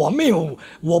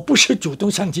我不是主动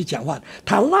上去讲话，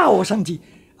他拉我上去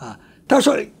他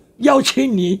说邀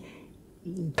请你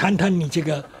谈谈你这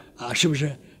个是不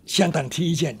是向党提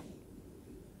意见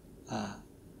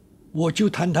我就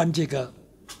谈谈这个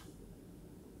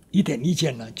一点意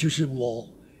见就是我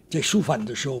在书反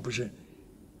的时候，不是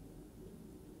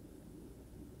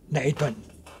那一段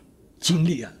经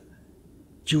历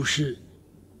就是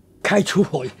开除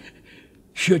我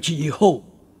学期以后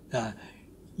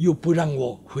又不让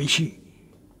我回去，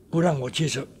不让我介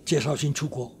绍信出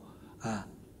国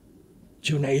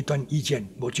就那一段意见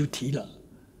我就提了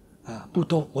不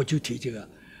多，我就提这个，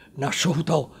那受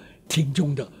到听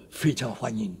众的非常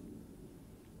欢迎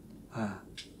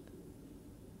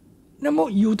那么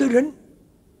有的人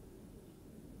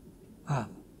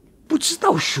不知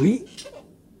道谁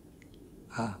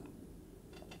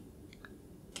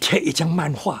贴一张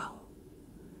漫画，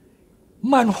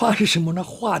漫画是什么呢？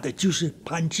画的就是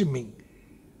潘志明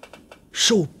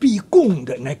受逼供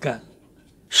的那个，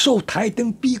受台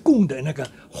灯逼供的那个，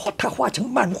他画成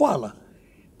漫画了，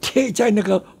贴在那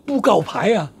个布告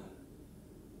牌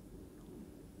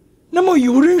那么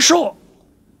有人说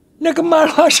那个漫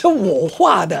画是我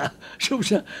画的，是不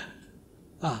是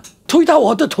推到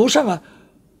我的头上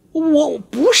我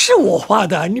不是我画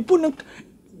的，你不能，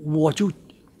我就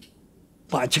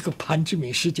把这个潘志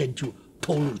明事件就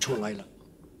透露出来了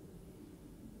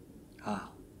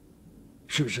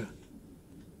是不是？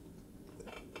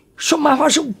说漫画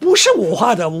是不是我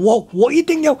画的？我一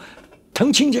定要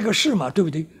澄清这个事嘛，对不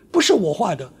对？不是我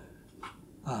画的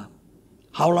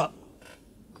好了，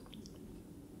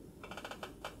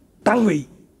党委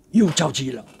又召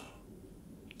集了，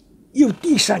又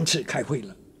第3次开会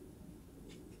了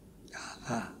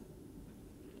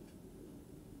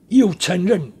又承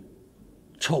认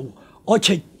错误，而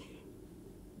且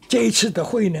这一次的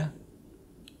会呢，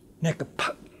那个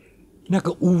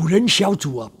5人小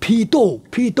组批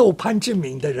斗潘志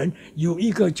明的人有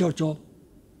一个叫做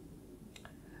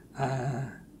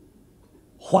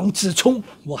黄子聪，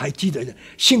我还记得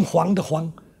姓黄的黄，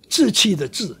志气的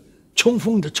志，冲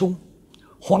锋的冲，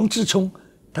黄志聪，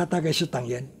他大概是党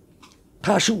员，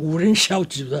他是5人小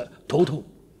组的头头，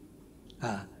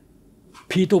啊，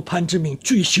批斗潘志明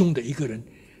最凶的一个人，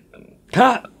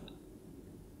他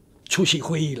出席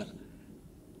会议了，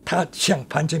他向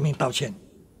潘志明道歉，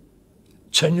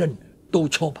承认都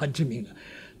错潘志明了，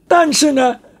但是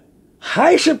呢，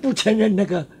还是不承认那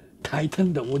个台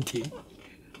灯的问题，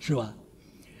是吧？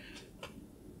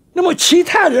那么其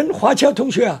他人华侨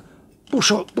同学啊，不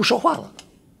说话了，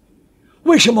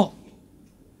为什么？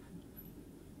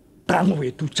党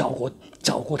委都找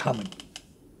过他们，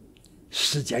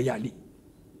施加压力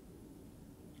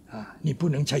啊，你不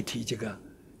能再提这个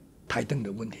台灯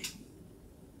的问题，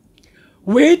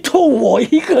委托我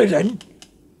一个人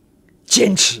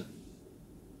坚持，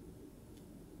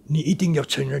你一定要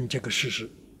承认这个事实，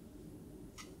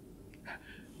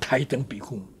台灯比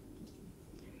共。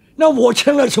那我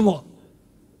成了什么？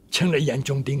成了眼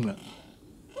中钉了，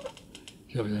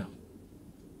是不是？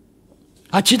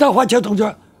啊，其他华侨同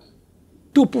学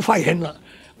都不发言了，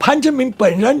潘志明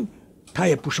本人他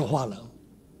也不说话了。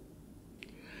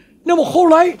那么后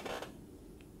来，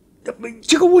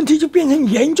这个问题就变成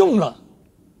严重了，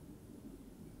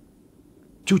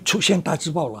就出现大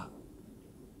字报了。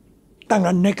当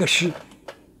然，那个是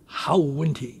毫无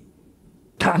问题，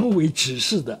党委指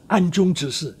示的，暗中指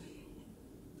示。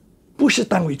不是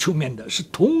单位出面的，是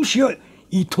同学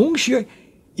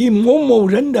以某某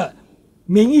人的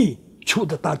名义出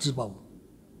的大字报，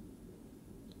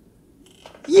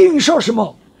硬说什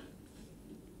么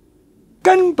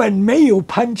根本没有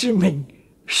潘志明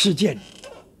事件，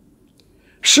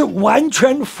是完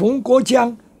全冯国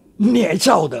将捏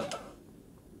造的。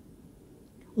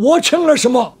我成了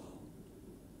什么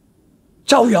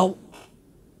造谣，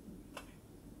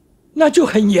那就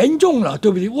很严重了，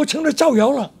对不对？我成了造谣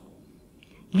了。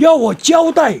要我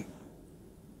交代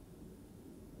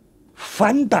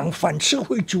反党反社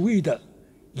会主义的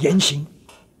言行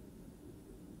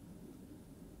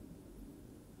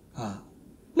啊，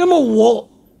那么我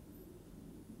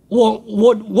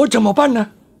怎么办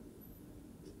呢？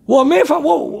我没法，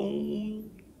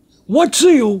我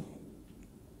只有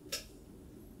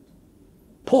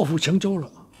破釜沉舟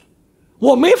了，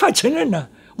我没法承认呢。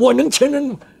我能承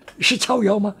认是造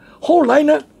谣吗？后来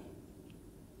呢？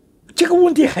这个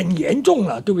问题很严重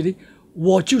了，对不对？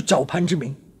我就找潘志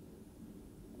明，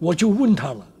我就问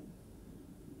他了，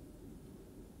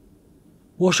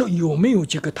我说有没有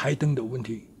这个台灯的问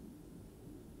题？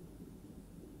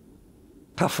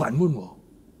他反问我，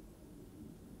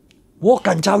我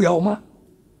敢造谣吗？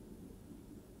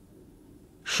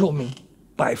说明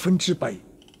100%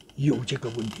有这个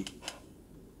问题，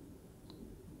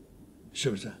是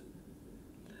不是？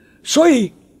所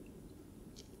以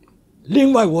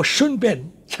另外，我顺便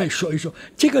再说一说，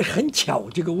这个很巧，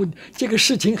这个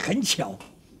事情很巧。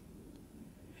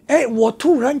哎，我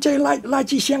突然在垃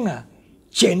圾箱啊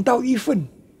捡到一份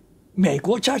美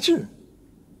国杂志，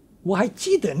我还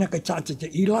记得那个杂志叫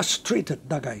Illustrated，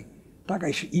 大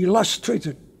概是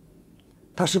Illustrated，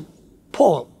 它是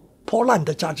破烂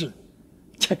的杂志，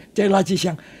在垃圾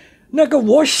箱。那个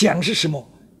我想是什么？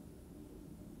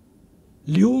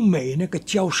留美那个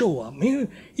教授啊，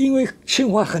因为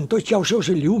清华很多教授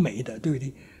是留美的，对不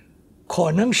对？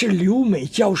可能是留美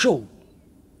教授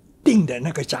订的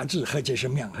那个杂志，或者什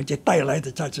么样，或者带来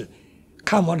的杂志，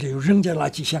看完了就扔在垃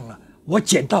圾箱了。我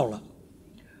捡到了，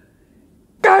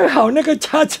刚好那个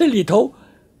杂志里头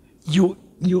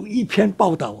有一篇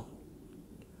报道，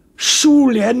苏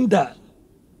联的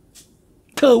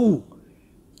特务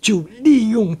就利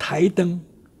用台灯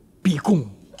逼供，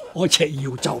而且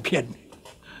有照片。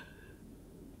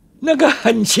那个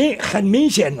很明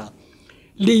显了，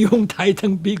利用台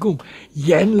灯逼供，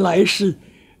原来是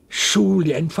苏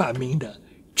联发明的，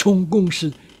中共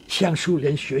是向苏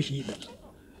联学习的，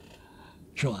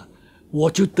是吧？我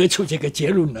就得出这个结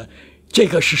论了，这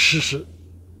个是事实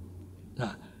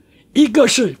啊。一个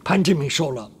是潘志明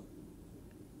说了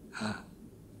啊，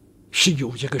是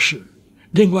有这个事，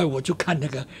另外我就看那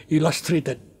个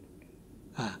Illustrated。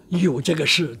啊，有这个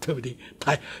事，对不对？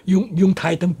用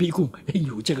台灯逼供，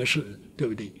有这个事，对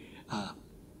不对？啊，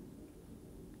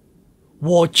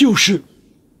我就是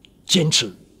坚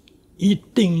持，一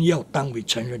定要党委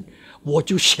承认，我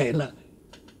就写了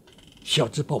小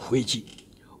字报回击。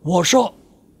我说，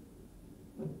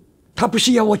他不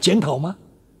是要我检讨吗？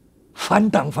反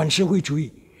党反社会主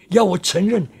义，要我承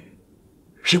认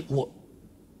是我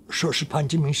说是潘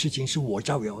志明事情是我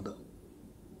造谣的。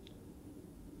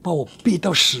把我逼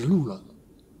到死路了，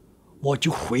我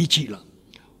就回击了，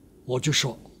我就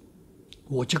说，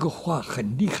我这个话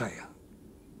很厉害呀，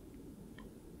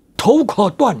头可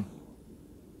断，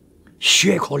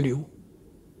血可流，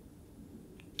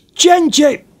间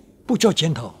接不做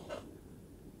检讨，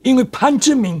因为潘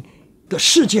志明的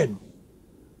事件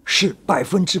是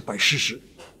100%事实。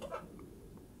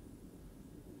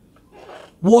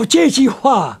我这句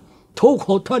话头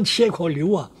可断，血可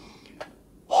流啊！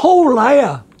后来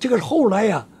啊，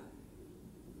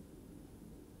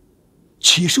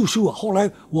起诉书啊，后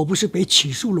来我不是被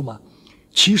起诉了吗？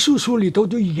起诉书里头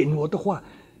就引我的话，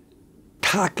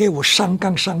他给我上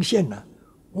纲上线了，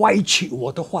歪曲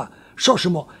我的话，说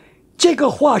什么这个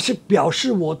话是表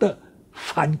示我的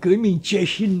反革命决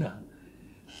心呢？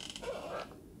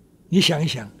你想一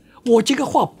想，我这个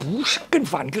话不是跟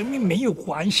反革命没有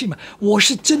关系嘛？我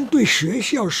是针对学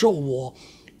校说我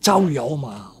造谣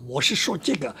嘛，我是说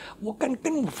这个，我跟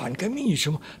反革命有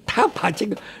什么？他把这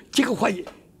个话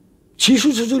起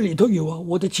诉书里头有啊，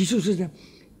我的起诉是这样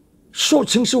说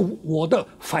成是我的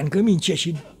反革命决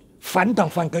心，反党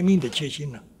反革命的决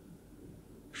心了，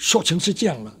说成是这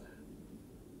样了，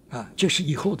啊，这是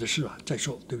以后的事啊，再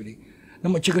说，对不对？那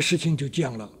么这个事情就这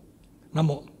样了，那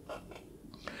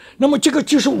么这个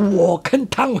就是我跟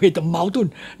汤唯的矛盾，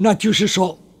那就是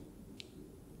说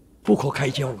不可开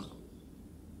交了，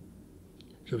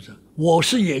是不是？我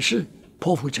也是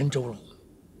破釜沉舟了，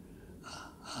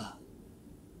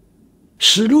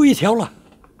死路一条了，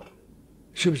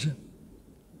是不是？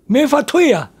没法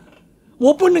退啊！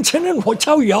我不能承认我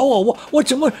造谣啊！我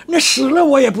怎么那死了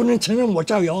我也不能承认我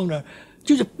造谣呢？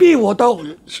就是逼我到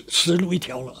死路一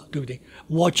条了，对不对？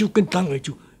我就跟汤唯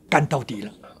就干到底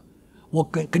了，我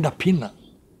跟他拼了，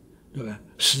对不对？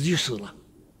死就死了，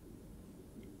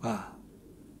啊，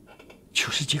就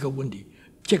是这个问题，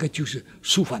这个就是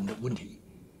肃反的问题，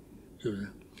是不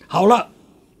是？好了，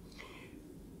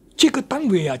这个汤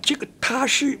唯啊，这个他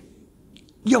是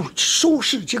要收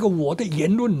拾这个我的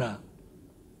言论呢，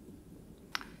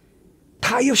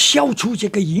他要消除这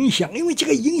个影响，因为这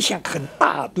个影响很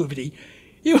大，对不对？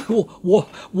因为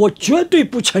我绝对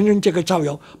不承认这个造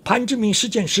谣，潘志明事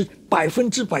件是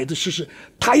100%的事实，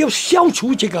他要消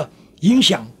除这个影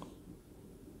响，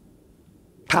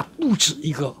他布置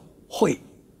一个会，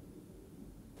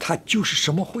他就是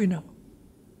什么会呢？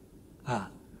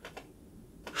啊，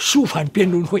肃反辩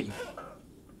论会，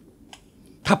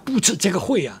他布置这个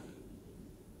会啊，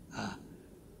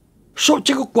说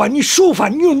这个关于肃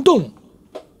反运动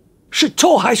是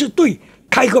错还是对，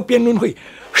开个辩论会。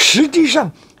实际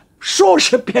上说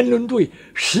是辩论会，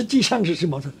实际上是什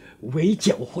么？围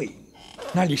剿会，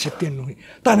那里是辩论会。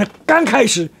当然刚开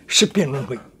始是辩论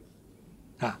会，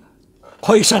啊，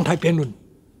可以上台辩论。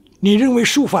你认为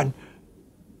肃反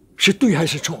是对还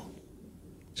是错？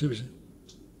是不是？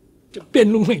这辩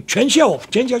论会全校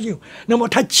性。那么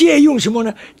他借用什么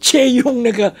呢？借用那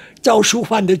个赵肃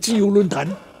反的自由论坛，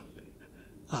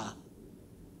啊，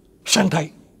上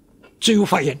台自由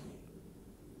发言。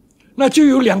那就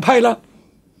有两派了，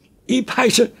一派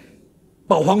是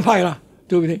保皇派了，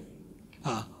对不对？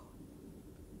啊，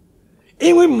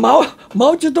因为毛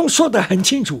泽东说得很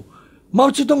清楚，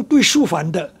毛泽东对肃反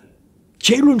的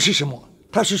结论是什么？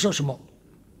他是说什么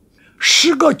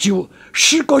？10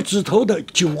个指头的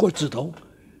9个指头，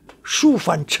肃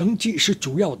反成绩是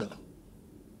主要的，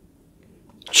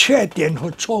缺点和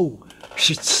错误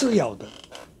是次要的。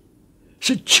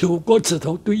是9个指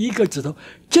头对1个指头，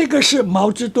这个是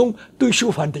毛泽东对肃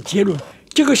反的结论，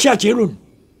这个下结论。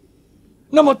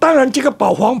那么当然这个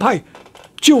保皇派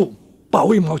就保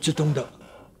卫毛泽东的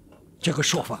这个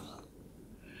说法，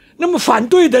那么反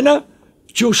对的呢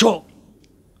就说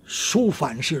肃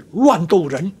反是乱斗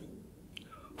人，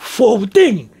否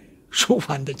定肃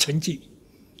反的成绩。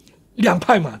两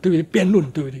派嘛，对不对？辩论，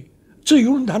对不对？自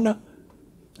由论坛呢，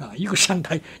啊，一个上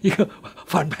台，一个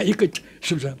反派，一个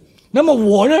是不是？那么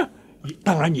我呢，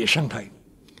当然也上台，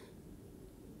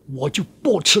我就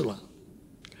驳斥了。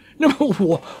那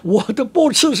么我的驳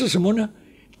斥是什么呢？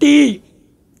第一，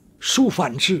肃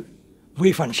反是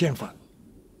违反宪法，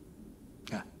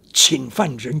啊，侵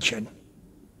犯人权，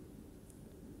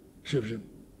是不是？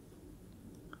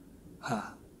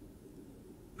啊，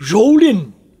蹂躏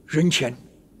人权，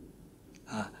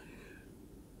啊，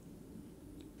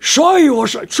所以我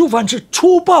说肃反是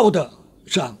粗暴的，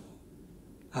是吧？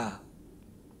啊，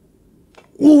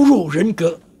侮辱人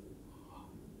格，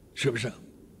是不是？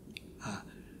啊，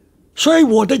所以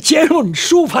我的结论，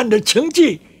肃反的成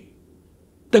绩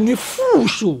等于负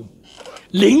数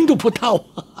，0都不到，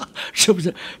是不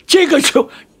是？这个就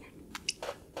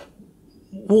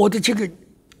我的这个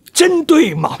针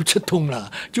对毛泽东了，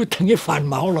就等于反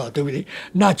毛了，对不对？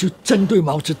那就针对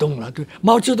毛泽东了。对，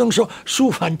毛泽东说肃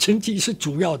反成绩是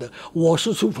主要的，我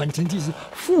说肃反成绩是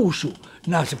负数，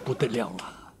那是不得了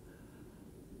了，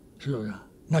是不是？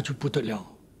那就不得了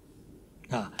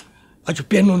就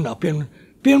辩论了，辩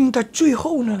论到最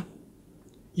后呢，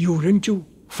有人就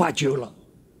发觉了，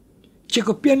这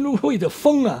个辩论会的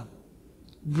风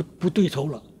不对头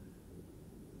了，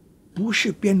不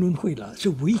是辩论会了，是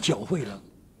围剿会了。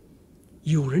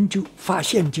有人就发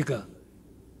现这个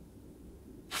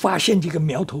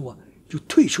苗头就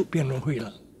退出辩论会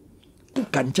了，不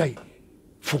敢再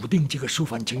否定这个书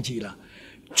反成绩了。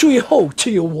最后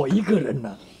只有我一个人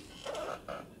了，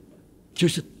就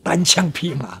是单枪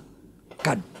匹马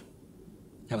干，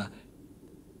对吧？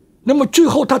那么最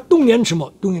后他动员什么？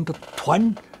动员的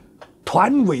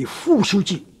团委副书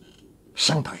记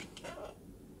上台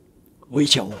围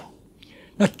剿我。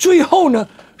那最后呢，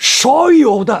所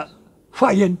有的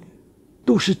发言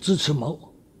都是支持毛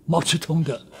泽东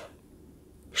的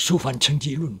书反成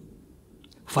绩论，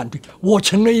反对我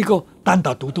成了一个单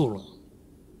打独斗了。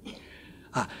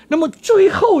那么最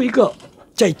后一个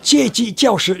在阶级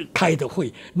教室开的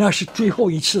会，那是最后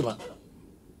一次了，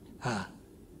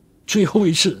最后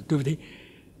一次，对不对？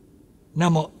那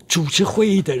么主持会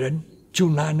议的人就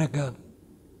拿那个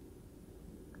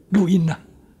录音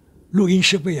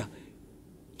设备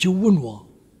就问我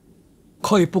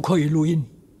可以不可以录音？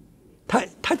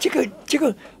他这个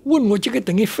问我这个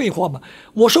等于废话嘛？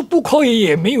我说不可以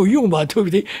也没有用嘛，对不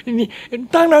对？你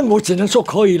当然我只能说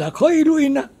可以了，可以录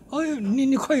音了。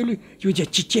你可以录，就这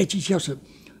阶级教室，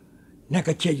那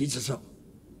个阶级教室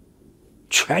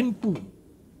全部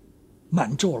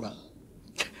满座了，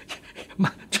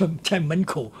在门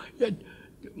口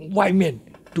外面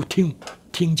都听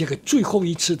这个最后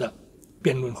一次的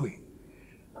辩论会。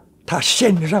他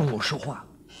先让我说话，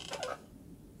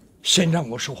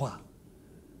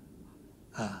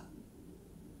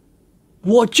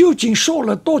我究竟说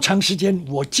了多长时间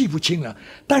我记不清了，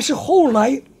但是后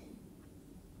来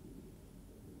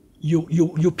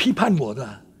有批判我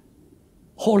的，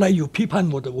后来有批判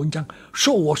我的文章，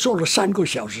说我说了3个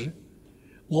小时，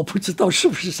我不知道是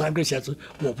不是3个小时，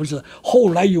我不知道。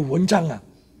后来有文章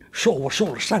说我说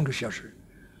了3个小时，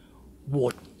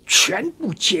我全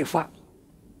部揭发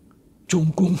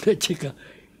中共的这个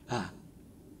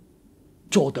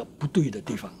做的不对的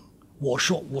地方。我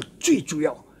说我最主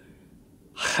要，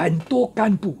很多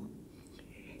干部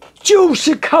就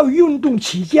是靠运动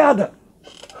起家的。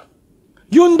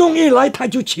运动一来他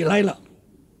就起来了，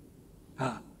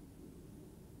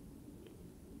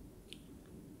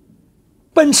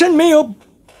本身没有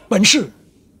本事，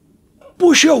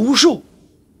不需要武术，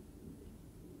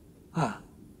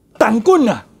党棍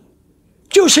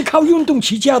就是靠运动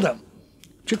起家的，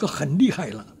这个很厉害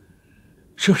了，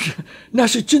是不是？那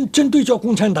是针对着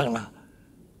共产党了，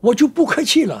我就不客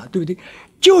气了，对不对？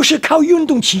就是靠运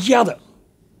动起家的，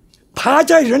爬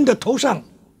在人的头上，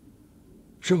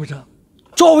是不是？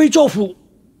作威作福，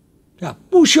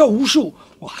不需要武术，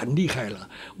我很厉害了。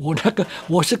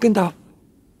我是跟他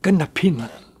拼了，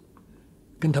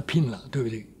对不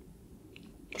对？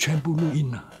全部录音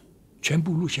了，全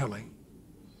部录下来。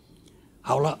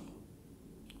好了，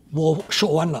我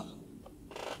说完了，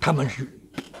他们是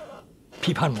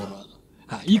批判我了，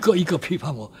一个一个批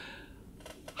判我。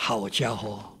好家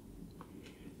伙，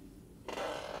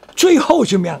最后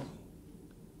怎么样？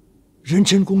人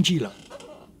身攻击了。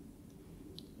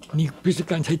你不是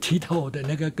刚才提到我的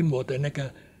跟我的那个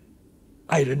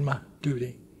爱人吗？对不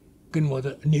对？跟我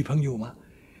的女朋友吗？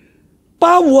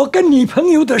把我跟女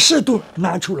朋友的事都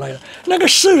拿出来了，那个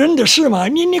私人的事嘛，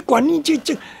你管你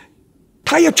这，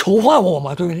他要丑化我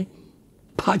嘛，对不对？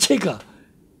把这个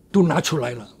都拿出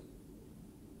来了，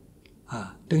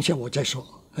等一下我再说，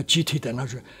具体的那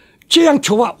是这样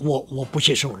丑化我不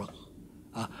接受了，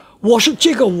我是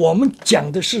这个我们讲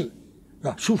的是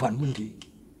书反问题。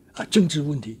政治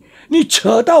问题，你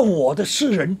扯到我的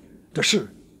私人的事，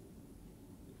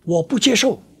我不接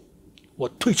受，我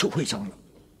退出会场了，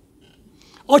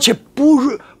而且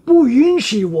不允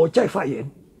许我再发言，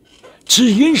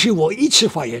只允许我1次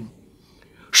发言。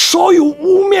所有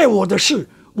污蔑我的事，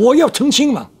我要澄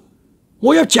清嘛，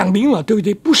我要讲明嘛，对不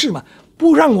对？不是嘛？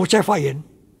不让我再发言，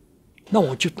那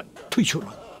我就退出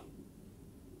了，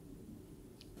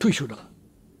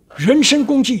人身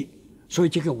攻击，所以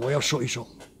这个我要说一说。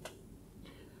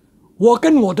我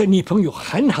跟我的女朋友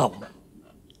很好，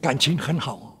感情很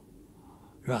好，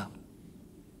是吧？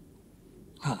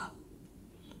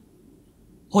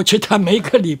而且她每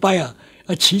个礼拜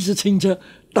骑着自行车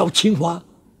到清华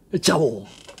找我，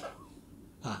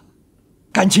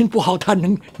感情不好，她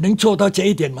能做到这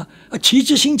一点吗？骑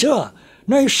自行车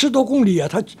那有10多公里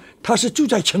她是住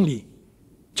在城里，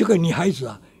这个女孩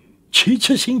子骑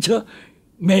自行车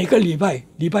每个礼拜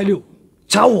6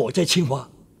找我，在清华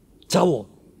找我。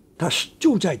他是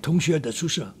住在同学的宿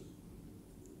舍，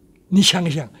你想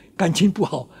一想，感情不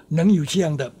好，能有这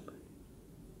样的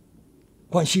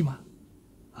关系吗？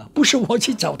不是我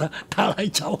去找他，他来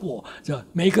找我，是吧？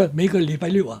每个礼拜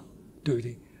六啊，对不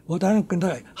对？我当然跟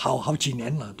他好几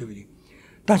年了，对不对？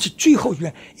但是最后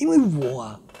因为我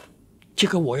啊，这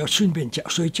个我要顺便讲，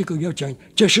所以这个要讲，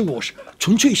这是我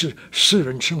纯粹是私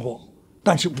人生活，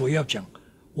但是我要讲，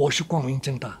我是光明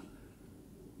正大，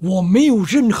我没有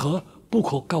任何不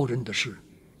可告人的事，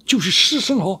就是私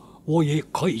生活我也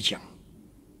可以讲，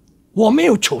我没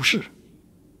有丑事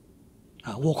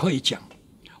我可以讲。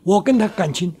我跟他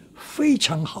感情非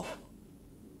常好，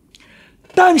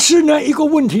但是呢，一个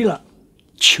问题了，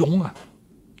穷啊！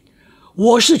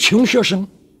我是穷学生，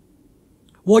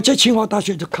我在清华大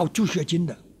学是考助学金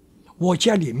的，我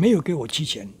家里没有给我寄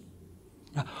钱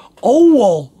偶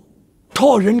尔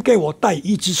托人给我带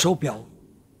一只手表，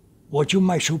我就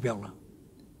卖手表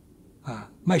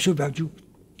了卖手表就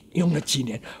用了几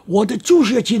年，我的助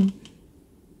学金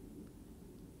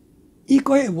一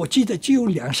个月我记得只有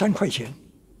2-3块钱。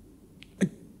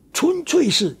纯粹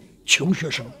是穷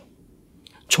学生，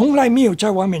从来没有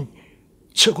在外面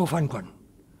吃过饭馆，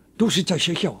都是在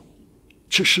学校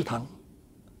吃食堂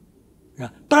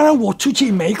当然我出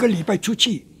去每一个礼拜出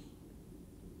去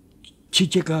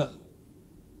这个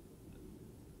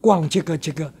逛这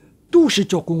个都是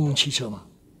坐公共汽车嘛，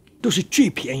都是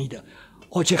最便宜的，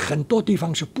而且很多地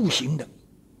方是步行的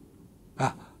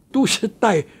都是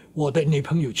带我的女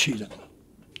朋友去的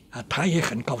她也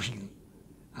很高兴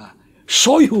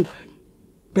所有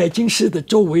北京市的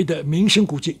周围的名胜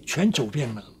古迹全走遍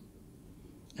了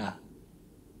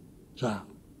是吧？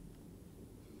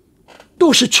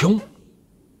都是穷，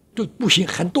都不行，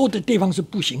很多的地方是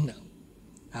不行的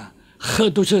喝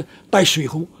都是带水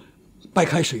壶白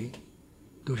开水，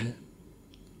都是。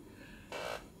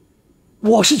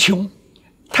我是穷，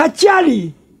他家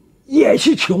里也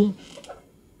是穷，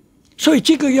所以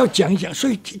这个要讲一讲。所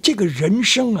以这个人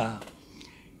生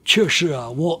确实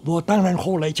我当然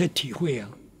后来才体会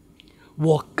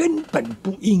我根本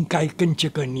不应该跟这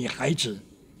个女孩子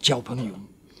交朋友，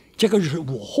这个是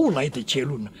我后来的结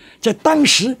论了。在当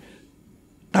时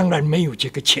当然没有这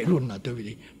个结论了，对不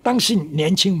对？当时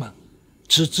年轻嘛，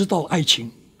只知道爱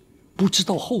情，不知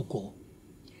道后果。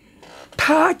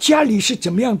他家里是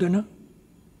怎么样的呢？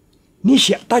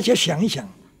大家想一想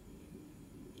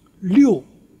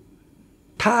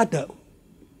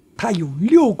他有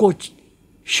6个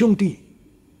兄弟，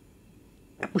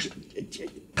不是，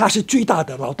他是最大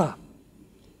的老大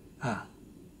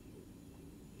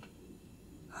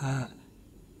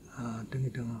等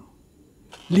等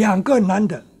2个男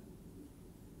的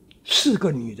，4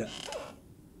个女的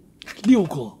，6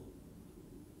个。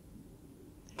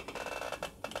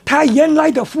他原来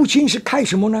的父亲是开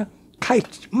什么呢？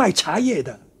卖茶叶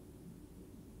的，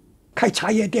开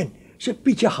茶叶店是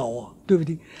比较好对不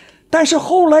对？但是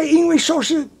后来因为说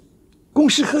是公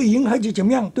私合营还是怎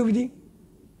么样，对不对？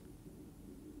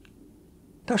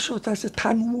他说他是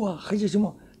贪污还是什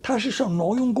么？他是说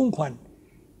挪用公款，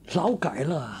劳改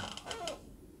了。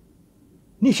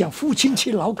你想父亲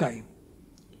去劳改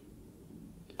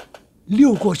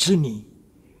，6个子女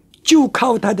就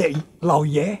靠他的老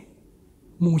爷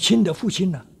母亲的父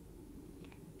亲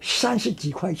30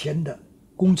几块钱的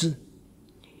工资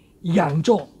养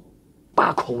着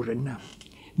8口人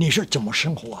你说怎么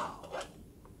生活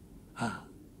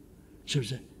是不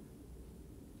是？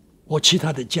我去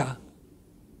他的家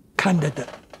看他的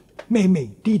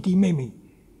弟弟妹妹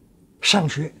上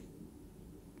学，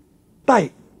带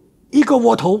1个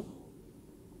窝头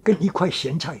跟1块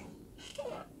咸菜，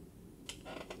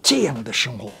这样的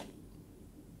生活，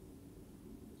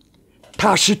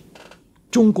他是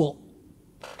中国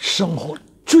生活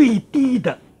最低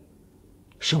的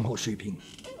生活水平，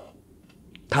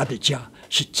他的家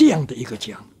是这样的一个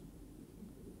家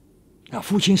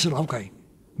父亲是劳改，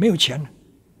没有钱了，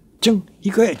挣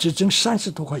1个月只挣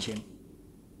30多块钱，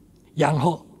养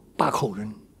活8口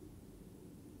人。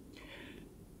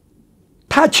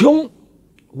他穷，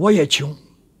我也穷。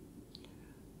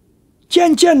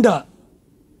渐渐的，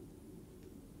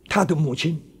他的母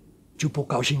亲就不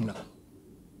高兴了。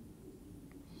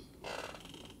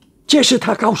这是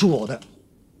他告诉我的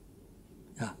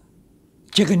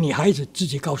这个女孩子自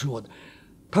己告诉我的。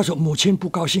她说母亲不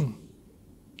高兴，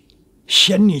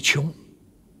嫌你穷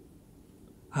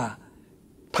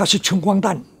他是穷光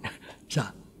蛋，是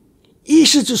吧？意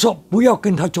思就是说不要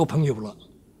跟他做朋友了。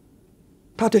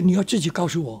他的女儿自己告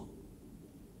诉我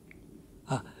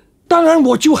当然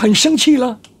我就很生气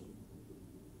了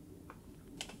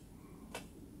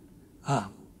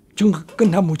就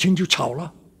跟他母亲就吵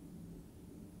了。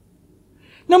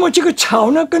那么这个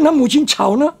吵呢，跟他母亲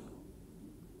吵呢，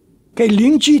给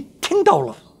邻居听到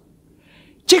了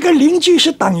这个邻居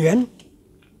是党员，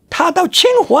他到清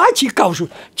华去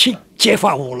揭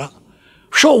发我了，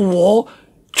说我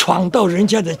闯到人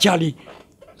家的家里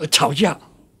吵架，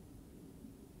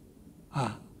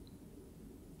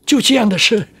就这样的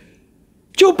事，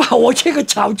就把我这个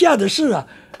吵架的事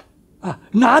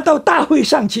拿到大会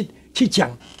上去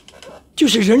讲，就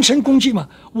是人身攻击嘛，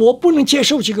我不能接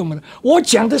受这个嘛，我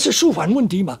讲的是肃反问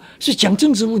题嘛，是讲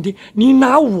政治问题，你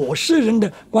拿我私人的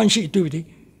关系，对不对？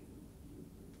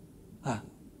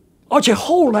而且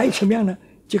后来怎么样呢？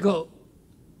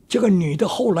这个女的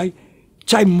后来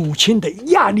在母亲的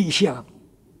压力下，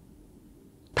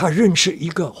她认识一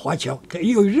个华侨，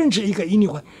又认识一个印尼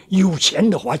华有钱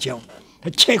的华侨，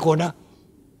结果呢，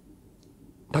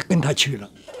她跟他去了，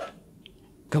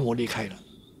跟我离开了。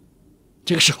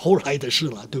这个是后来的事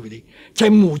了，对不对？在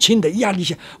母亲的压力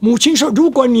下，母亲说：“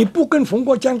如果你不跟冯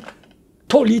国将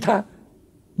脱离他，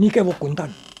你给我滚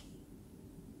蛋。”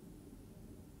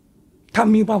他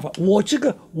没有办法，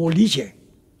我理解，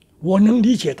我能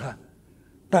理解他，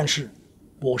但是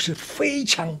我是非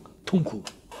常痛苦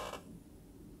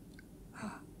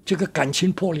这个感情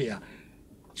破裂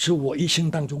是我一生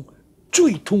当中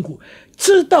最痛苦。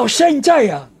直到现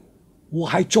在我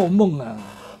还做梦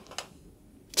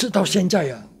直到现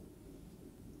在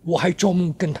我还做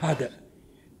梦跟他的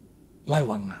来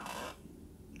往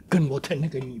跟我的那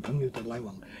个女朋友的来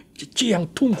往，这样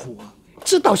痛苦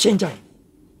直到现在。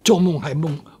做梦还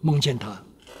梦见他，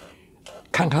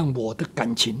看看我的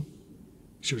感情，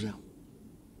是不是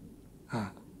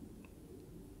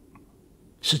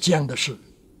是这样的事。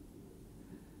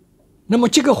那么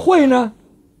这个会呢，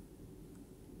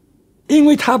因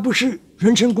为他不是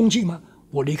人身攻击吗？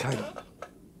我离开了。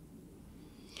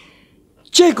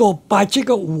结果把这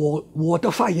个我的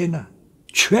发言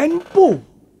全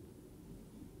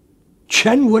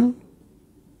文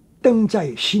登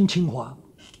在新清华。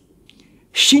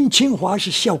新清华是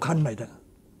校刊来的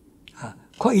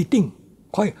快订，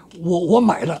我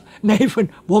买了那一份，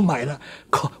我买了，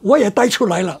我也带出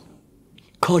来了，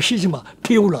可惜什么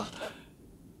丢了，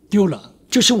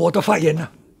就是我的发言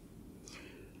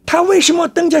他为什么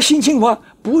登在新清华？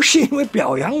不是因为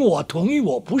表扬我、同意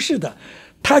我，不是的，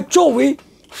他作为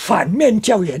反面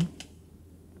教言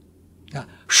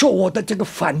说我的这个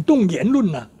反动言论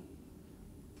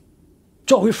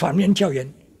作为反面教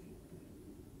言。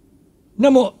那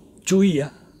么注意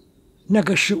那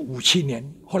个是57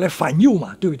年，后来反右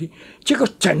嘛，对不对？这个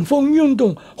整风运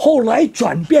动后来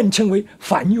转变成为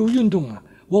反右运动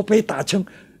我被打成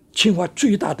清华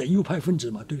最大的右派分子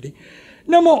嘛，对不对？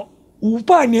那么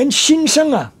58年新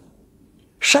生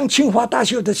上清华大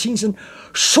学的新生，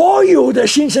所有的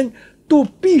新生都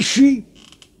必须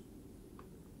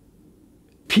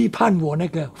批判我那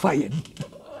个发言，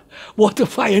我的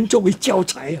发言作为教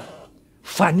材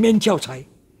反面教材。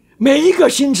每一个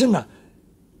新生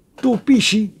都必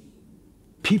须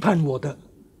批判我的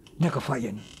那个发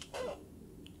言。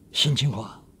新清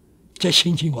华，在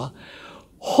新清华，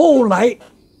后来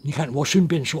你看，我顺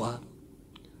便说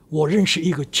我认识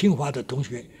一个清华的同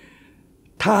学，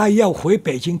他要回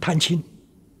北京探亲，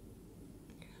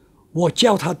我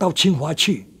叫他到清华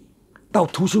去，到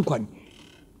图书馆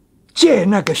借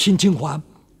那个新清华，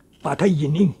把它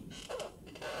影印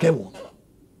给我。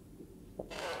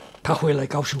他回来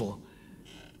告诉我，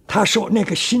他说那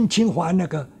个新清华那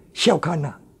个校刊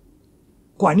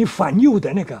关于反右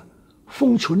的那个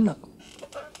封存了，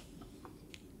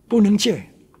不能借，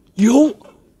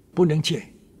不能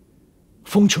借，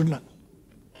封存了。